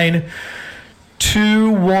 line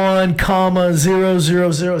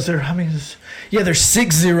 21,000. How many is this? Yeah, there's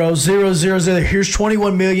 6,000. Here's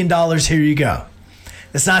 $21 million. Here you go.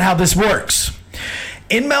 That's not how this works.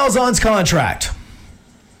 In Malzahn's contract,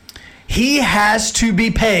 he has to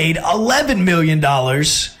be paid $11 million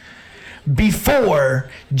before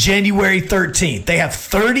January 13th. They have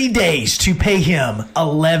 30 days to pay him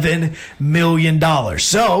 $11 million.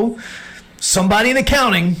 So, somebody in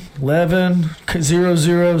accounting, 6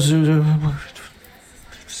 zeros.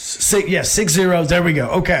 There we go.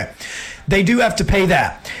 Okay. They do have to pay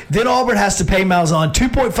that. Then Auburn has to pay Malzahn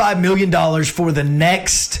 $2.5 million for the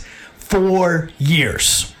next 4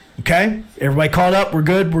 years. Okay? Everybody caught up? We're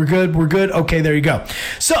good? Okay, there you go.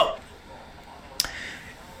 So,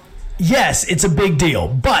 yes, it's a big deal.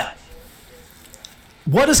 But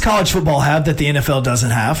what does college football have that the NFL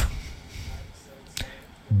doesn't have?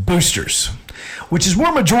 Boosters, which is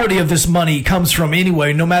where majority of this money comes from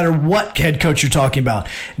anyway, no matter what head coach you're talking about.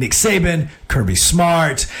 Nick Saban, Kirby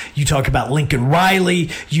Smart, you talk about Lincoln Riley,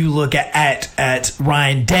 you look at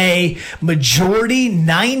Ryan Day. Majority,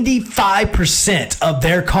 95% of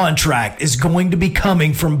their contract is going to be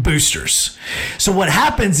coming from boosters. So what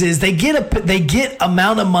happens is they get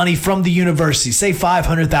amount of money from the university, say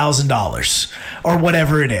 $500,000 or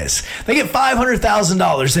whatever it is. They get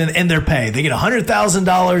 $500,000 in their pay. They get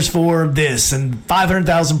 $100,000 for this and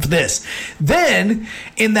 $500,000 for this. Then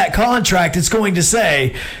in that contract, it's going to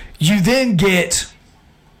say you then get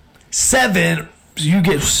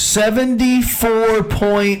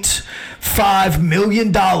 $74.5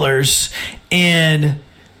 million in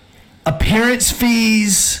appearance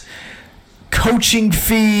fees, coaching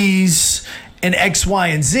fees, and X, Y,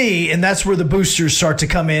 and Z, and that's where the boosters start to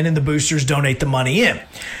come in, and the boosters donate the money in.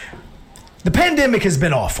 The pandemic has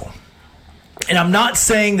been awful, and I'm not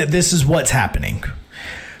saying that this is what's happening,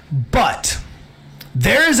 but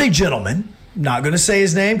there is a gentleman, not going to say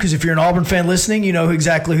his name, because if you're an Auburn fan listening, you know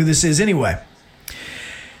exactly who this is anyway.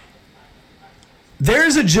 There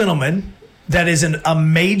is a gentleman that is a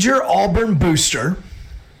major Auburn booster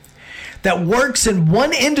that works in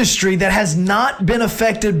one industry that has not been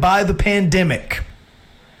affected by the pandemic.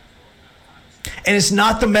 And it's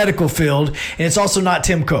not the medical field, and it's also not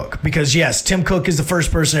Tim Cook. Because, yes, Tim Cook is the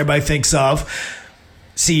first person everybody thinks of.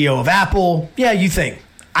 CEO of Apple. Yeah, you think.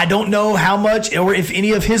 I don't know how much or if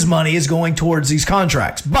any of his money is going towards these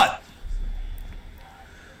contracts. But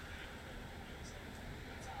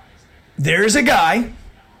there's a guy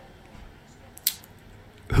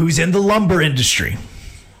who's in the lumber industry.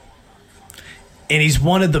 And he's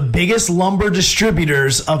one of the biggest lumber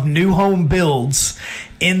distributors of new home builds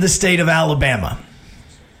in the state of Alabama.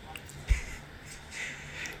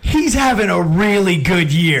 He's having a really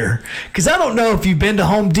good year. Because I don't know if you've been to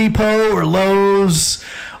Home Depot or Lowe's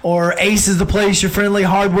or Ace is the place, your friendly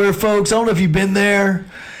hardware folks. I don't know if you've been there.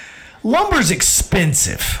 Lumber's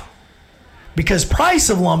expensive because price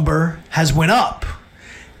of lumber has went up.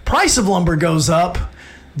 Price of lumber goes up.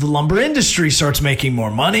 The lumber industry starts making more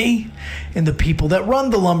money, and the people that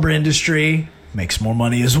run the lumber industry makes more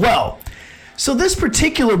money as well. So this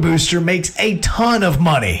particular booster makes a ton of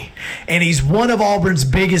money, and he's one of Auburn's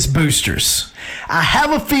biggest boosters. I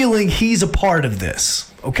have a feeling he's a part of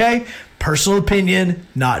this, okay? Personal opinion,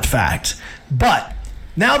 not fact. But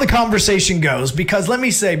now the conversation goes, because let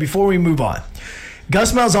me say before we move on,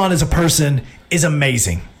 Gus Malzahn as a person is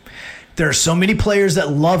amazing. There are so many players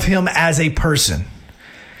that love him as a person.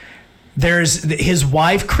 There's his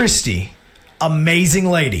wife, Christy, amazing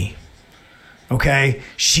lady. Okay,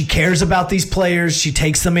 she cares about these players. She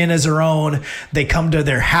takes them in as her own. They come to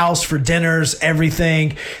their house for dinners,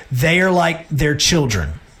 everything. They are like their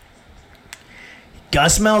children.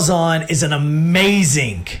 Gus Malzahn is an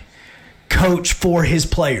amazing coach for his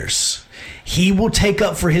players. He will take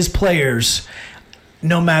up for his players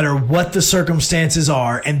no matter what the circumstances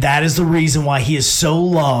are, and that is the reason why he is so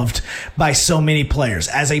loved by so many players.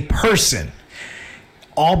 As a person,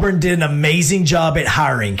 Auburn did an amazing job at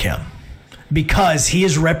hiring him, because he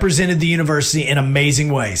has represented the university in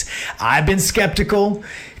amazing ways. I've been skeptical.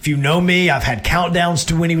 If you know me, I've had countdowns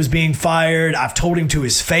to when he was being fired. I've told him to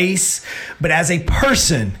his face. But as a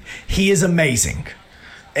person, he is amazing.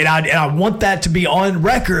 And I want that to be on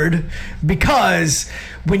record, because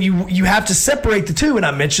when you have to separate the two, and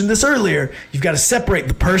I mentioned this earlier, you've got to separate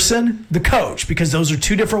the person, the coach, because those are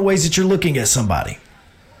two different ways that you're looking at somebody.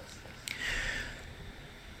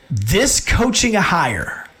 This coaching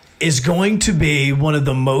hire is going to be one of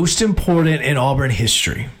the most important in Auburn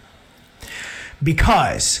history,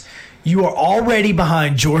 because you are already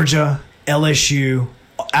behind Georgia, LSU,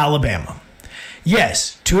 Alabama.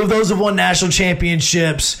 Yes, two of those have won national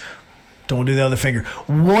championships. Don't do the other finger.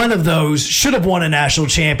 One of those should have won a national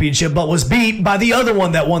championship, but was beat by the other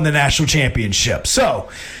one that won the national championship. So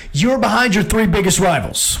you're behind your three biggest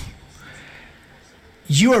rivals.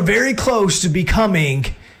 You are very close to becoming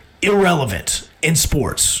irrelevant in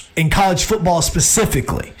sports, in college football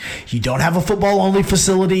specifically. You don't have a football-only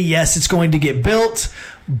facility. Yes, it's going to get built,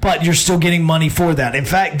 but you're still getting money for that. In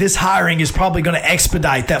fact, this hiring is probably going to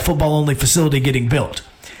expedite that football-only facility getting built.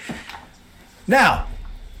 Now,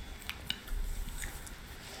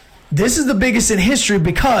 this is the biggest in history,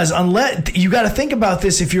 because unless you got to think about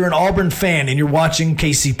this, if you're an Auburn fan and you're watching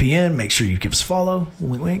KCPN, make sure you give us a follow.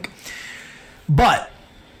 Wink, wink. But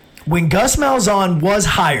when Gus Malzahn was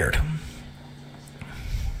hired,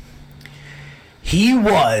 he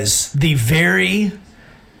was the very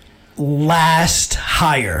last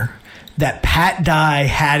hire that Pat Dye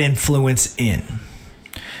had influence in.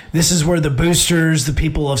 This is where the boosters, the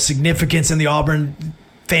people of significance in the Auburn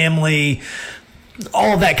family,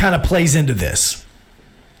 all of that kind of plays into this.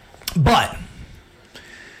 But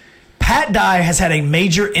Pat Dye has had a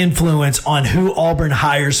major influence on who Auburn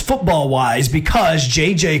hires football-wise, because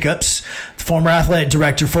Jay Jacobs, the former athletic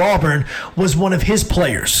director for Auburn, was one of his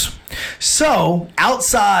players. So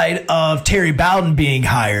outside of Terry Bowden being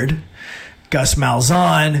hired, Gus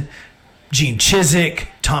Malzahn, Gene Chizik,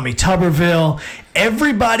 Tommy Tuberville,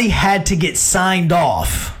 everybody had to get signed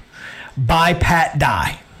off by Pat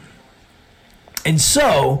Dye. And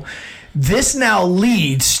so this now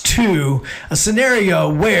leads to a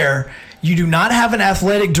scenario where you do not have an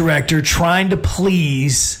athletic director trying to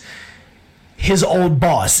please his old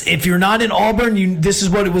boss. If you're not in Auburn, this is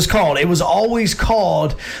what it was called. It was always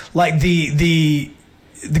called like the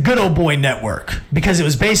good old boy network, because it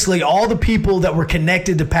was basically all the people that were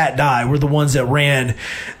connected to Pat Dye were the ones that ran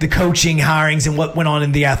the coaching hirings and what went on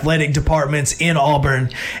in the athletic departments in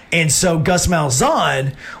Auburn. And so Gus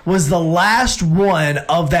Malzahn was the last one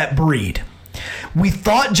of that breed. We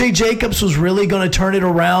thought Jay Jacobs was really going to turn it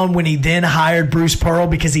around when he then hired Bruce Pearl,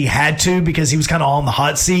 because he had to, because he was kind of on the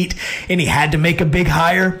hot seat and he had to make a big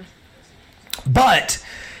hire. But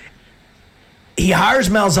he hires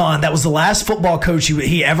Malzahn. That was the last football coach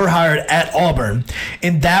he ever hired at Auburn,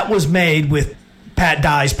 and that was made with Pat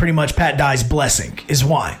Dye's blessing is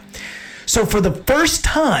why. So for the first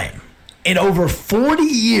time in over 40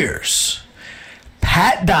 years,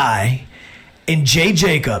 Pat Dye and Jay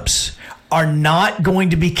Jacobs are not going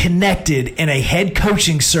to be connected in a head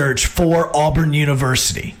coaching search for Auburn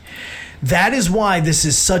University. That is why this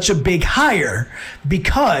is such a big hire,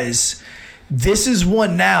 because this is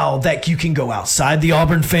one now that you can go outside the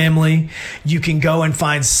Auburn family. You can go and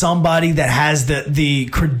find somebody that has the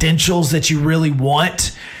credentials that you really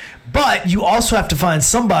want, but you also have to find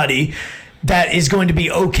somebody that is going to be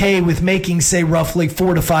okay with making, say, roughly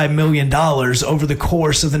 $4 to $5 million over the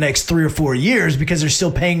course of the next 3 or 4 years, because they're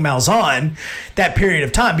still paying Malzahn that period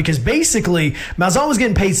of time. Because basically, Malzahn was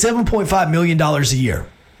getting paid $7.5 million a year.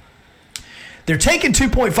 They're taking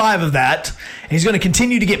 2.5 of that, and he's going to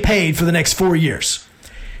continue to get paid for the next 4 years.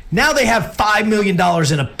 Now they have $5 million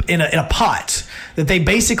in a pot that they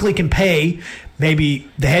basically can pay maybe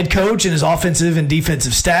the head coach and his offensive and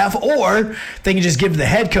defensive staff, or they can just give the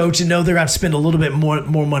head coach and know they're going to spend a little bit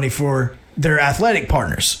more money for their athletic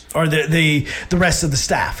partners or the rest of the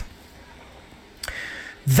staff.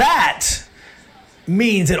 That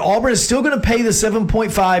means that Auburn is still going to pay the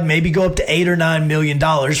 7.5, maybe go up to $8 or $9 million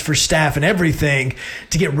for staff and everything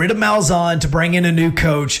to get rid of Malzahn, to bring in a new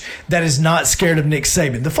coach that is not scared of Nick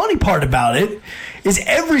Saban. The funny part about it is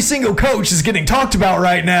every single coach is getting talked about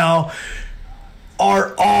right now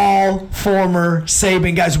are all former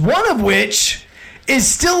Saban guys, one of which is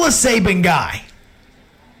still a Saban guy.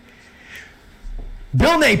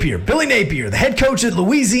 Billy Napier, the head coach at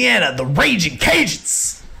Louisiana, the Raging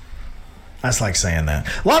Cajuns. That's like saying that.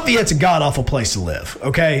 Lafayette's a god-awful place to live,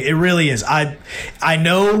 okay? It really is. I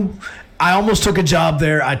know I almost took a job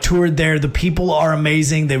there. I toured there. The people are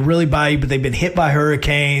amazing. They really buy you, but they've been hit by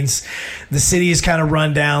hurricanes. The city is kind of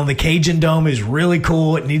run down. The Cajun Dome is really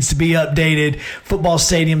cool. It needs to be updated. Football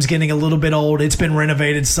stadium's getting a little bit old. It's been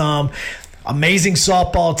renovated some. Amazing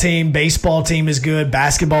softball team. Baseball team is good.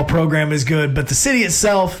 Basketball program is good. But the city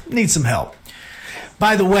itself needs some help.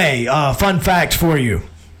 By the way, fun fact for you.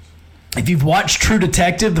 If you've watched True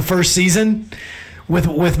Detective, the first season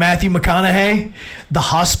with Matthew McConaughey, the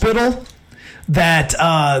hospital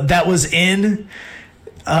that was in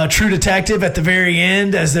True Detective at the very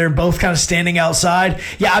end as they're both kind of standing outside.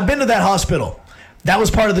 Yeah, I've been to that hospital. That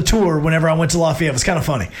was part of the tour whenever I went to Lafayette. It was kind of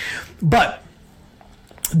funny. But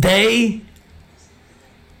they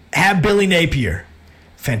have Billy Napier.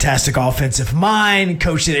 Fantastic offensive mind,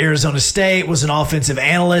 coached at Arizona State, was an offensive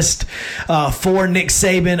analyst for Nick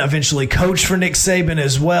Saban, eventually coached for Nick Saban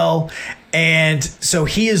as well. And so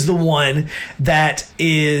he is the one that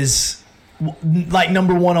is like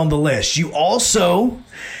number one on the list. You also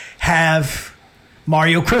have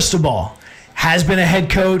Mario Cristobal, has been a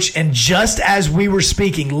head coach. And just as we were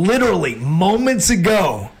speaking, literally moments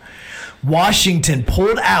ago, Washington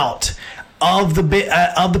pulled out of the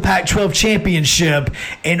Pac-12 championship,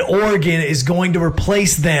 and Oregon is going to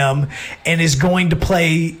replace them and is going to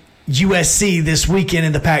play USC this weekend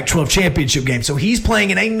in the Pac-12 championship game. So he's playing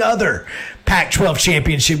in another Pac-12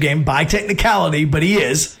 championship game by technicality, but he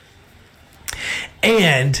is.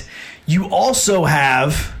 And you also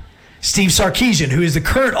have Steve Sarkisian, who is the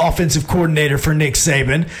current offensive coordinator for Nick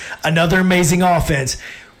Saban, another amazing offense.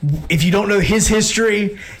 If you don't know his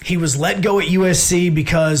history, he was let go at USC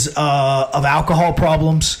because of alcohol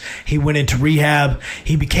problems. He went into rehab.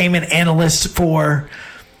 He became an analyst for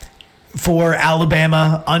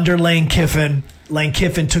Alabama under Lane Kiffin. Lane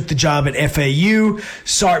Kiffin took the job at FAU.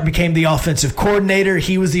 Sark became the offensive coordinator.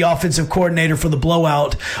 He was the offensive coordinator for the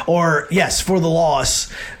blowout, for the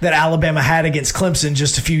loss that Alabama had against Clemson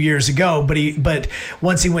just a few years ago. But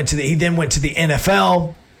once he then went to the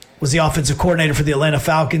NFL. Was the offensive coordinator for the Atlanta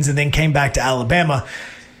Falcons, and then came back to Alabama.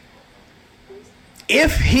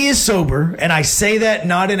 If he is sober, and I say that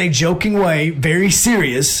not in a joking way, very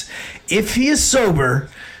serious, if he is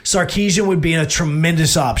sober, Sarkisian would be a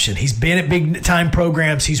tremendous option. He's been at big-time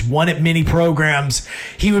programs. He's won at many programs.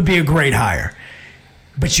 He would be a great hire.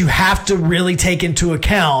 But you have to really take into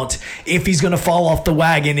account if he's going to fall off the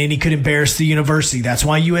wagon and he could embarrass the university. That's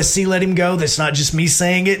why USC let him go. That's not just me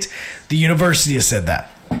saying it. The university has said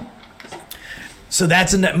that. So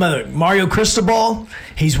that's another. Mario Cristobal,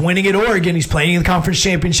 he's winning at Oregon. He's playing in the conference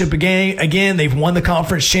championship again. They've won the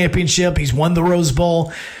conference championship. He's won the Rose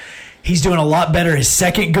Bowl. He's doing a lot better his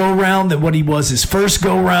second go-round than what he was his first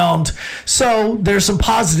go-round. So there's some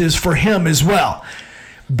positives for him as well.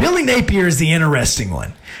 Billy Napier is the interesting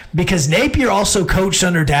one because Napier also coached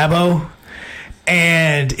under Dabo,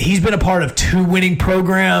 and he's been a part of 2 winning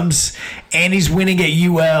programs, and he's winning at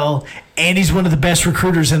UL, and he's one of the best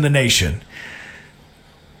recruiters in the nation.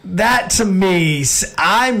 That, to me,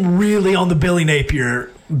 I'm really on the Billy Napier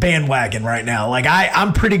bandwagon right now. Like,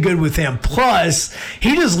 I'm pretty good with him. Plus,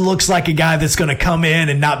 he just looks like a guy that's going to come in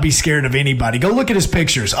and not be scared of anybody. Go look at his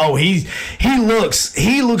pictures. Oh, he looks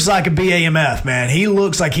like a BAMF, man. He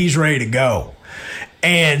looks like he's ready to go.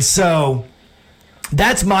 And so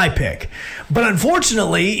that's my pick. But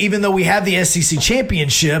unfortunately, even though we have the SEC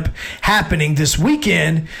championship happening this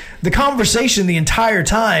weekend, the conversation the entire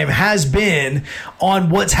time has been on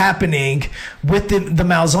what's happening with the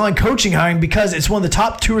Malzahn coaching hiring, because it's one of the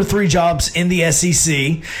top 2 or 3 jobs in the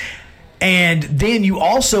SEC. And then you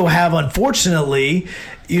also have, unfortunately,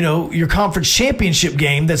 your conference championship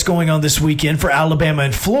game that's going on this weekend for Alabama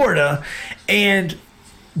and Florida. And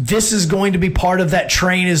this is going to be part of that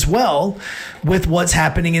train as well with what's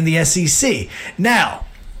happening in the SEC. Now,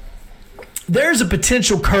 there's a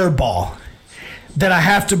potential curveball that I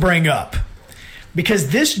have to bring up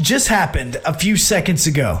because this just happened a few seconds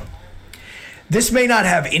ago. This may not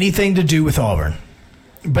have anything to do with Auburn,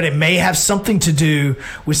 but it may have something to do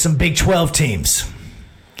with some Big 12 teams.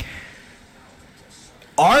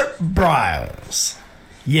 Art Briles,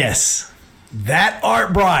 yes, that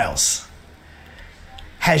Art Briles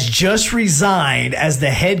has just resigned as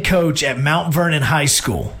the head coach at Mount Vernon High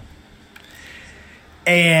School.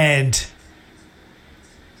 And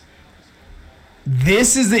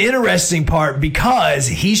this is the interesting part because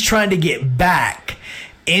he's trying to get back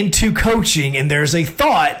into coaching, and there's a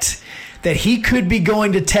thought that he could be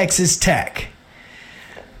going to Texas Tech.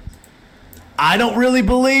 I don't really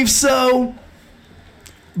believe so,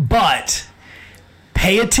 but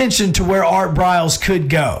pay attention to where Art Briles could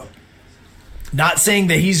go. Not saying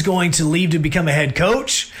that he's going to leave to become a head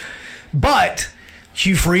coach, but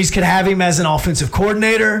Hugh Freeze could have him as an offensive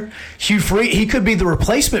coordinator. He could be the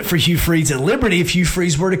replacement for Hugh Freeze at Liberty if Hugh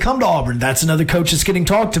Freeze were to come to Auburn. That's another coach that's getting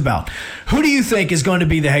talked about. Who do you think is going to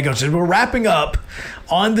be the head coach? As we're wrapping up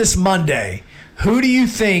on this Monday, who do you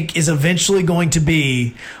think is eventually going to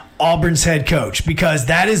be Auburn's head coach? Because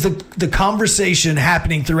that is the conversation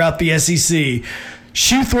happening throughout the SEC.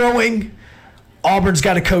 Shoe throwing, Auburn's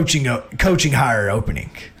got a coaching hire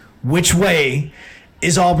opening. Which way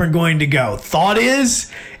is Auburn going to go? Thought is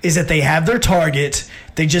that they have their target.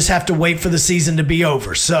 They just have to wait for the season to be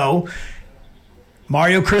over. So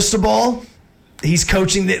Mario Cristobal, he's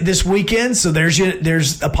coaching this weekend, so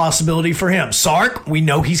there's a possibility for him. Sark, we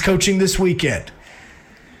know he's coaching this weekend.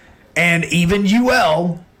 And even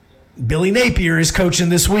UL, Billy Napier is coaching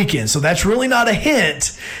this weekend. So that's really not a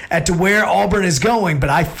hint as to where Auburn is going, but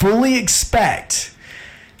I fully expect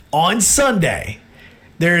on Sunday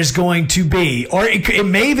there is going to be, or it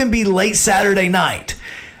may even be late Saturday night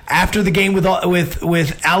after the game with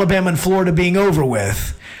Alabama and Florida being over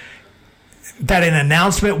with, that an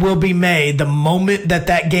announcement will be made the moment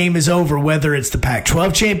that game is over, whether it's the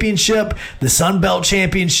Pac-12 championship, the Sun Belt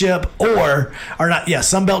championship,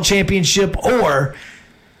 Sun Belt championship, or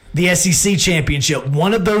the SEC championship.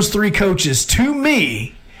 One of those three coaches, to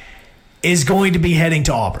me, is going to be heading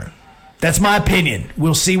to Auburn. That's my opinion.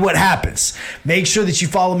 We'll see what happens. Make sure that you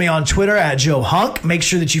follow me on Twitter at Joe Hunk. Make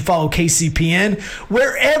sure that you follow KCPN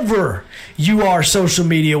wherever you are social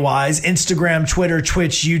media-wise, Instagram, Twitter,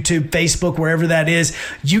 Twitch, YouTube, Facebook, wherever that is.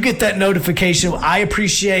 You get that notification. I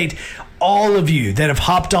appreciate all of you that have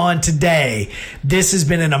hopped on today. This has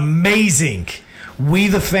been an amazing We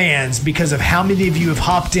the Fans because of how many of you have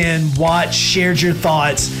hopped in, watched, shared your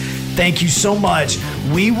thoughts. Thank you so much.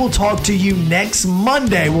 We will talk to you next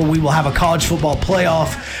Monday where we will have a college football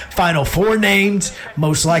playoff Final Four named,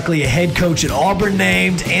 most likely a head coach at Auburn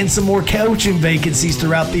named, and some more coaching vacancies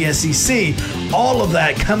throughout the SEC. All of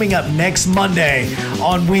that coming up next Monday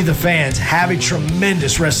on We the Fans. Have a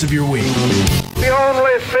tremendous rest of your week. The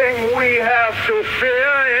only thing we have to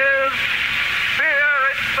fear is fear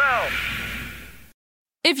itself.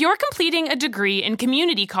 If you're completing a degree in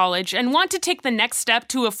community college and want to take the next step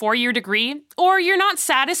to a 4-year degree, or you're not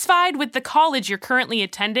satisfied with the college you're currently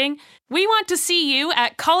attending, we want to see you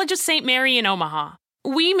at College of St. Mary in Omaha.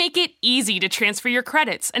 We make it easy to transfer your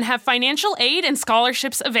credits and have financial aid and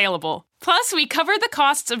scholarships available. Plus, we cover the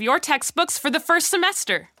costs of your textbooks for the first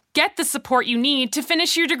semester. Get the support you need to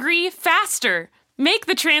finish your degree faster. Make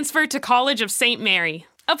the transfer to College of St. Mary.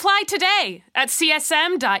 Apply today at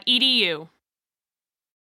csm.edu.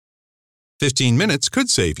 15 minutes could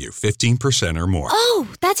save you 15% or more.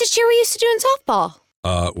 Oh, that's a cheer we used to do in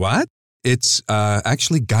softball. What? It's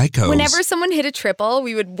actually Geico. Whenever someone hit a triple,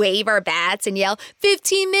 we would wave our bats and yell,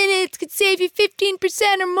 15 minutes could save you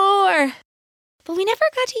 15% or more. But we never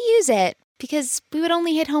got to use it because we would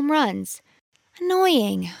only hit home runs.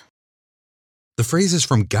 Annoying. The phrase is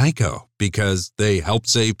from Geico because they help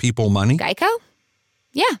save people money. Geico?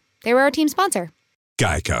 Yeah, they were our team sponsor.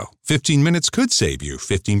 Geico. 15 minutes could save you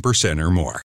 15% or more.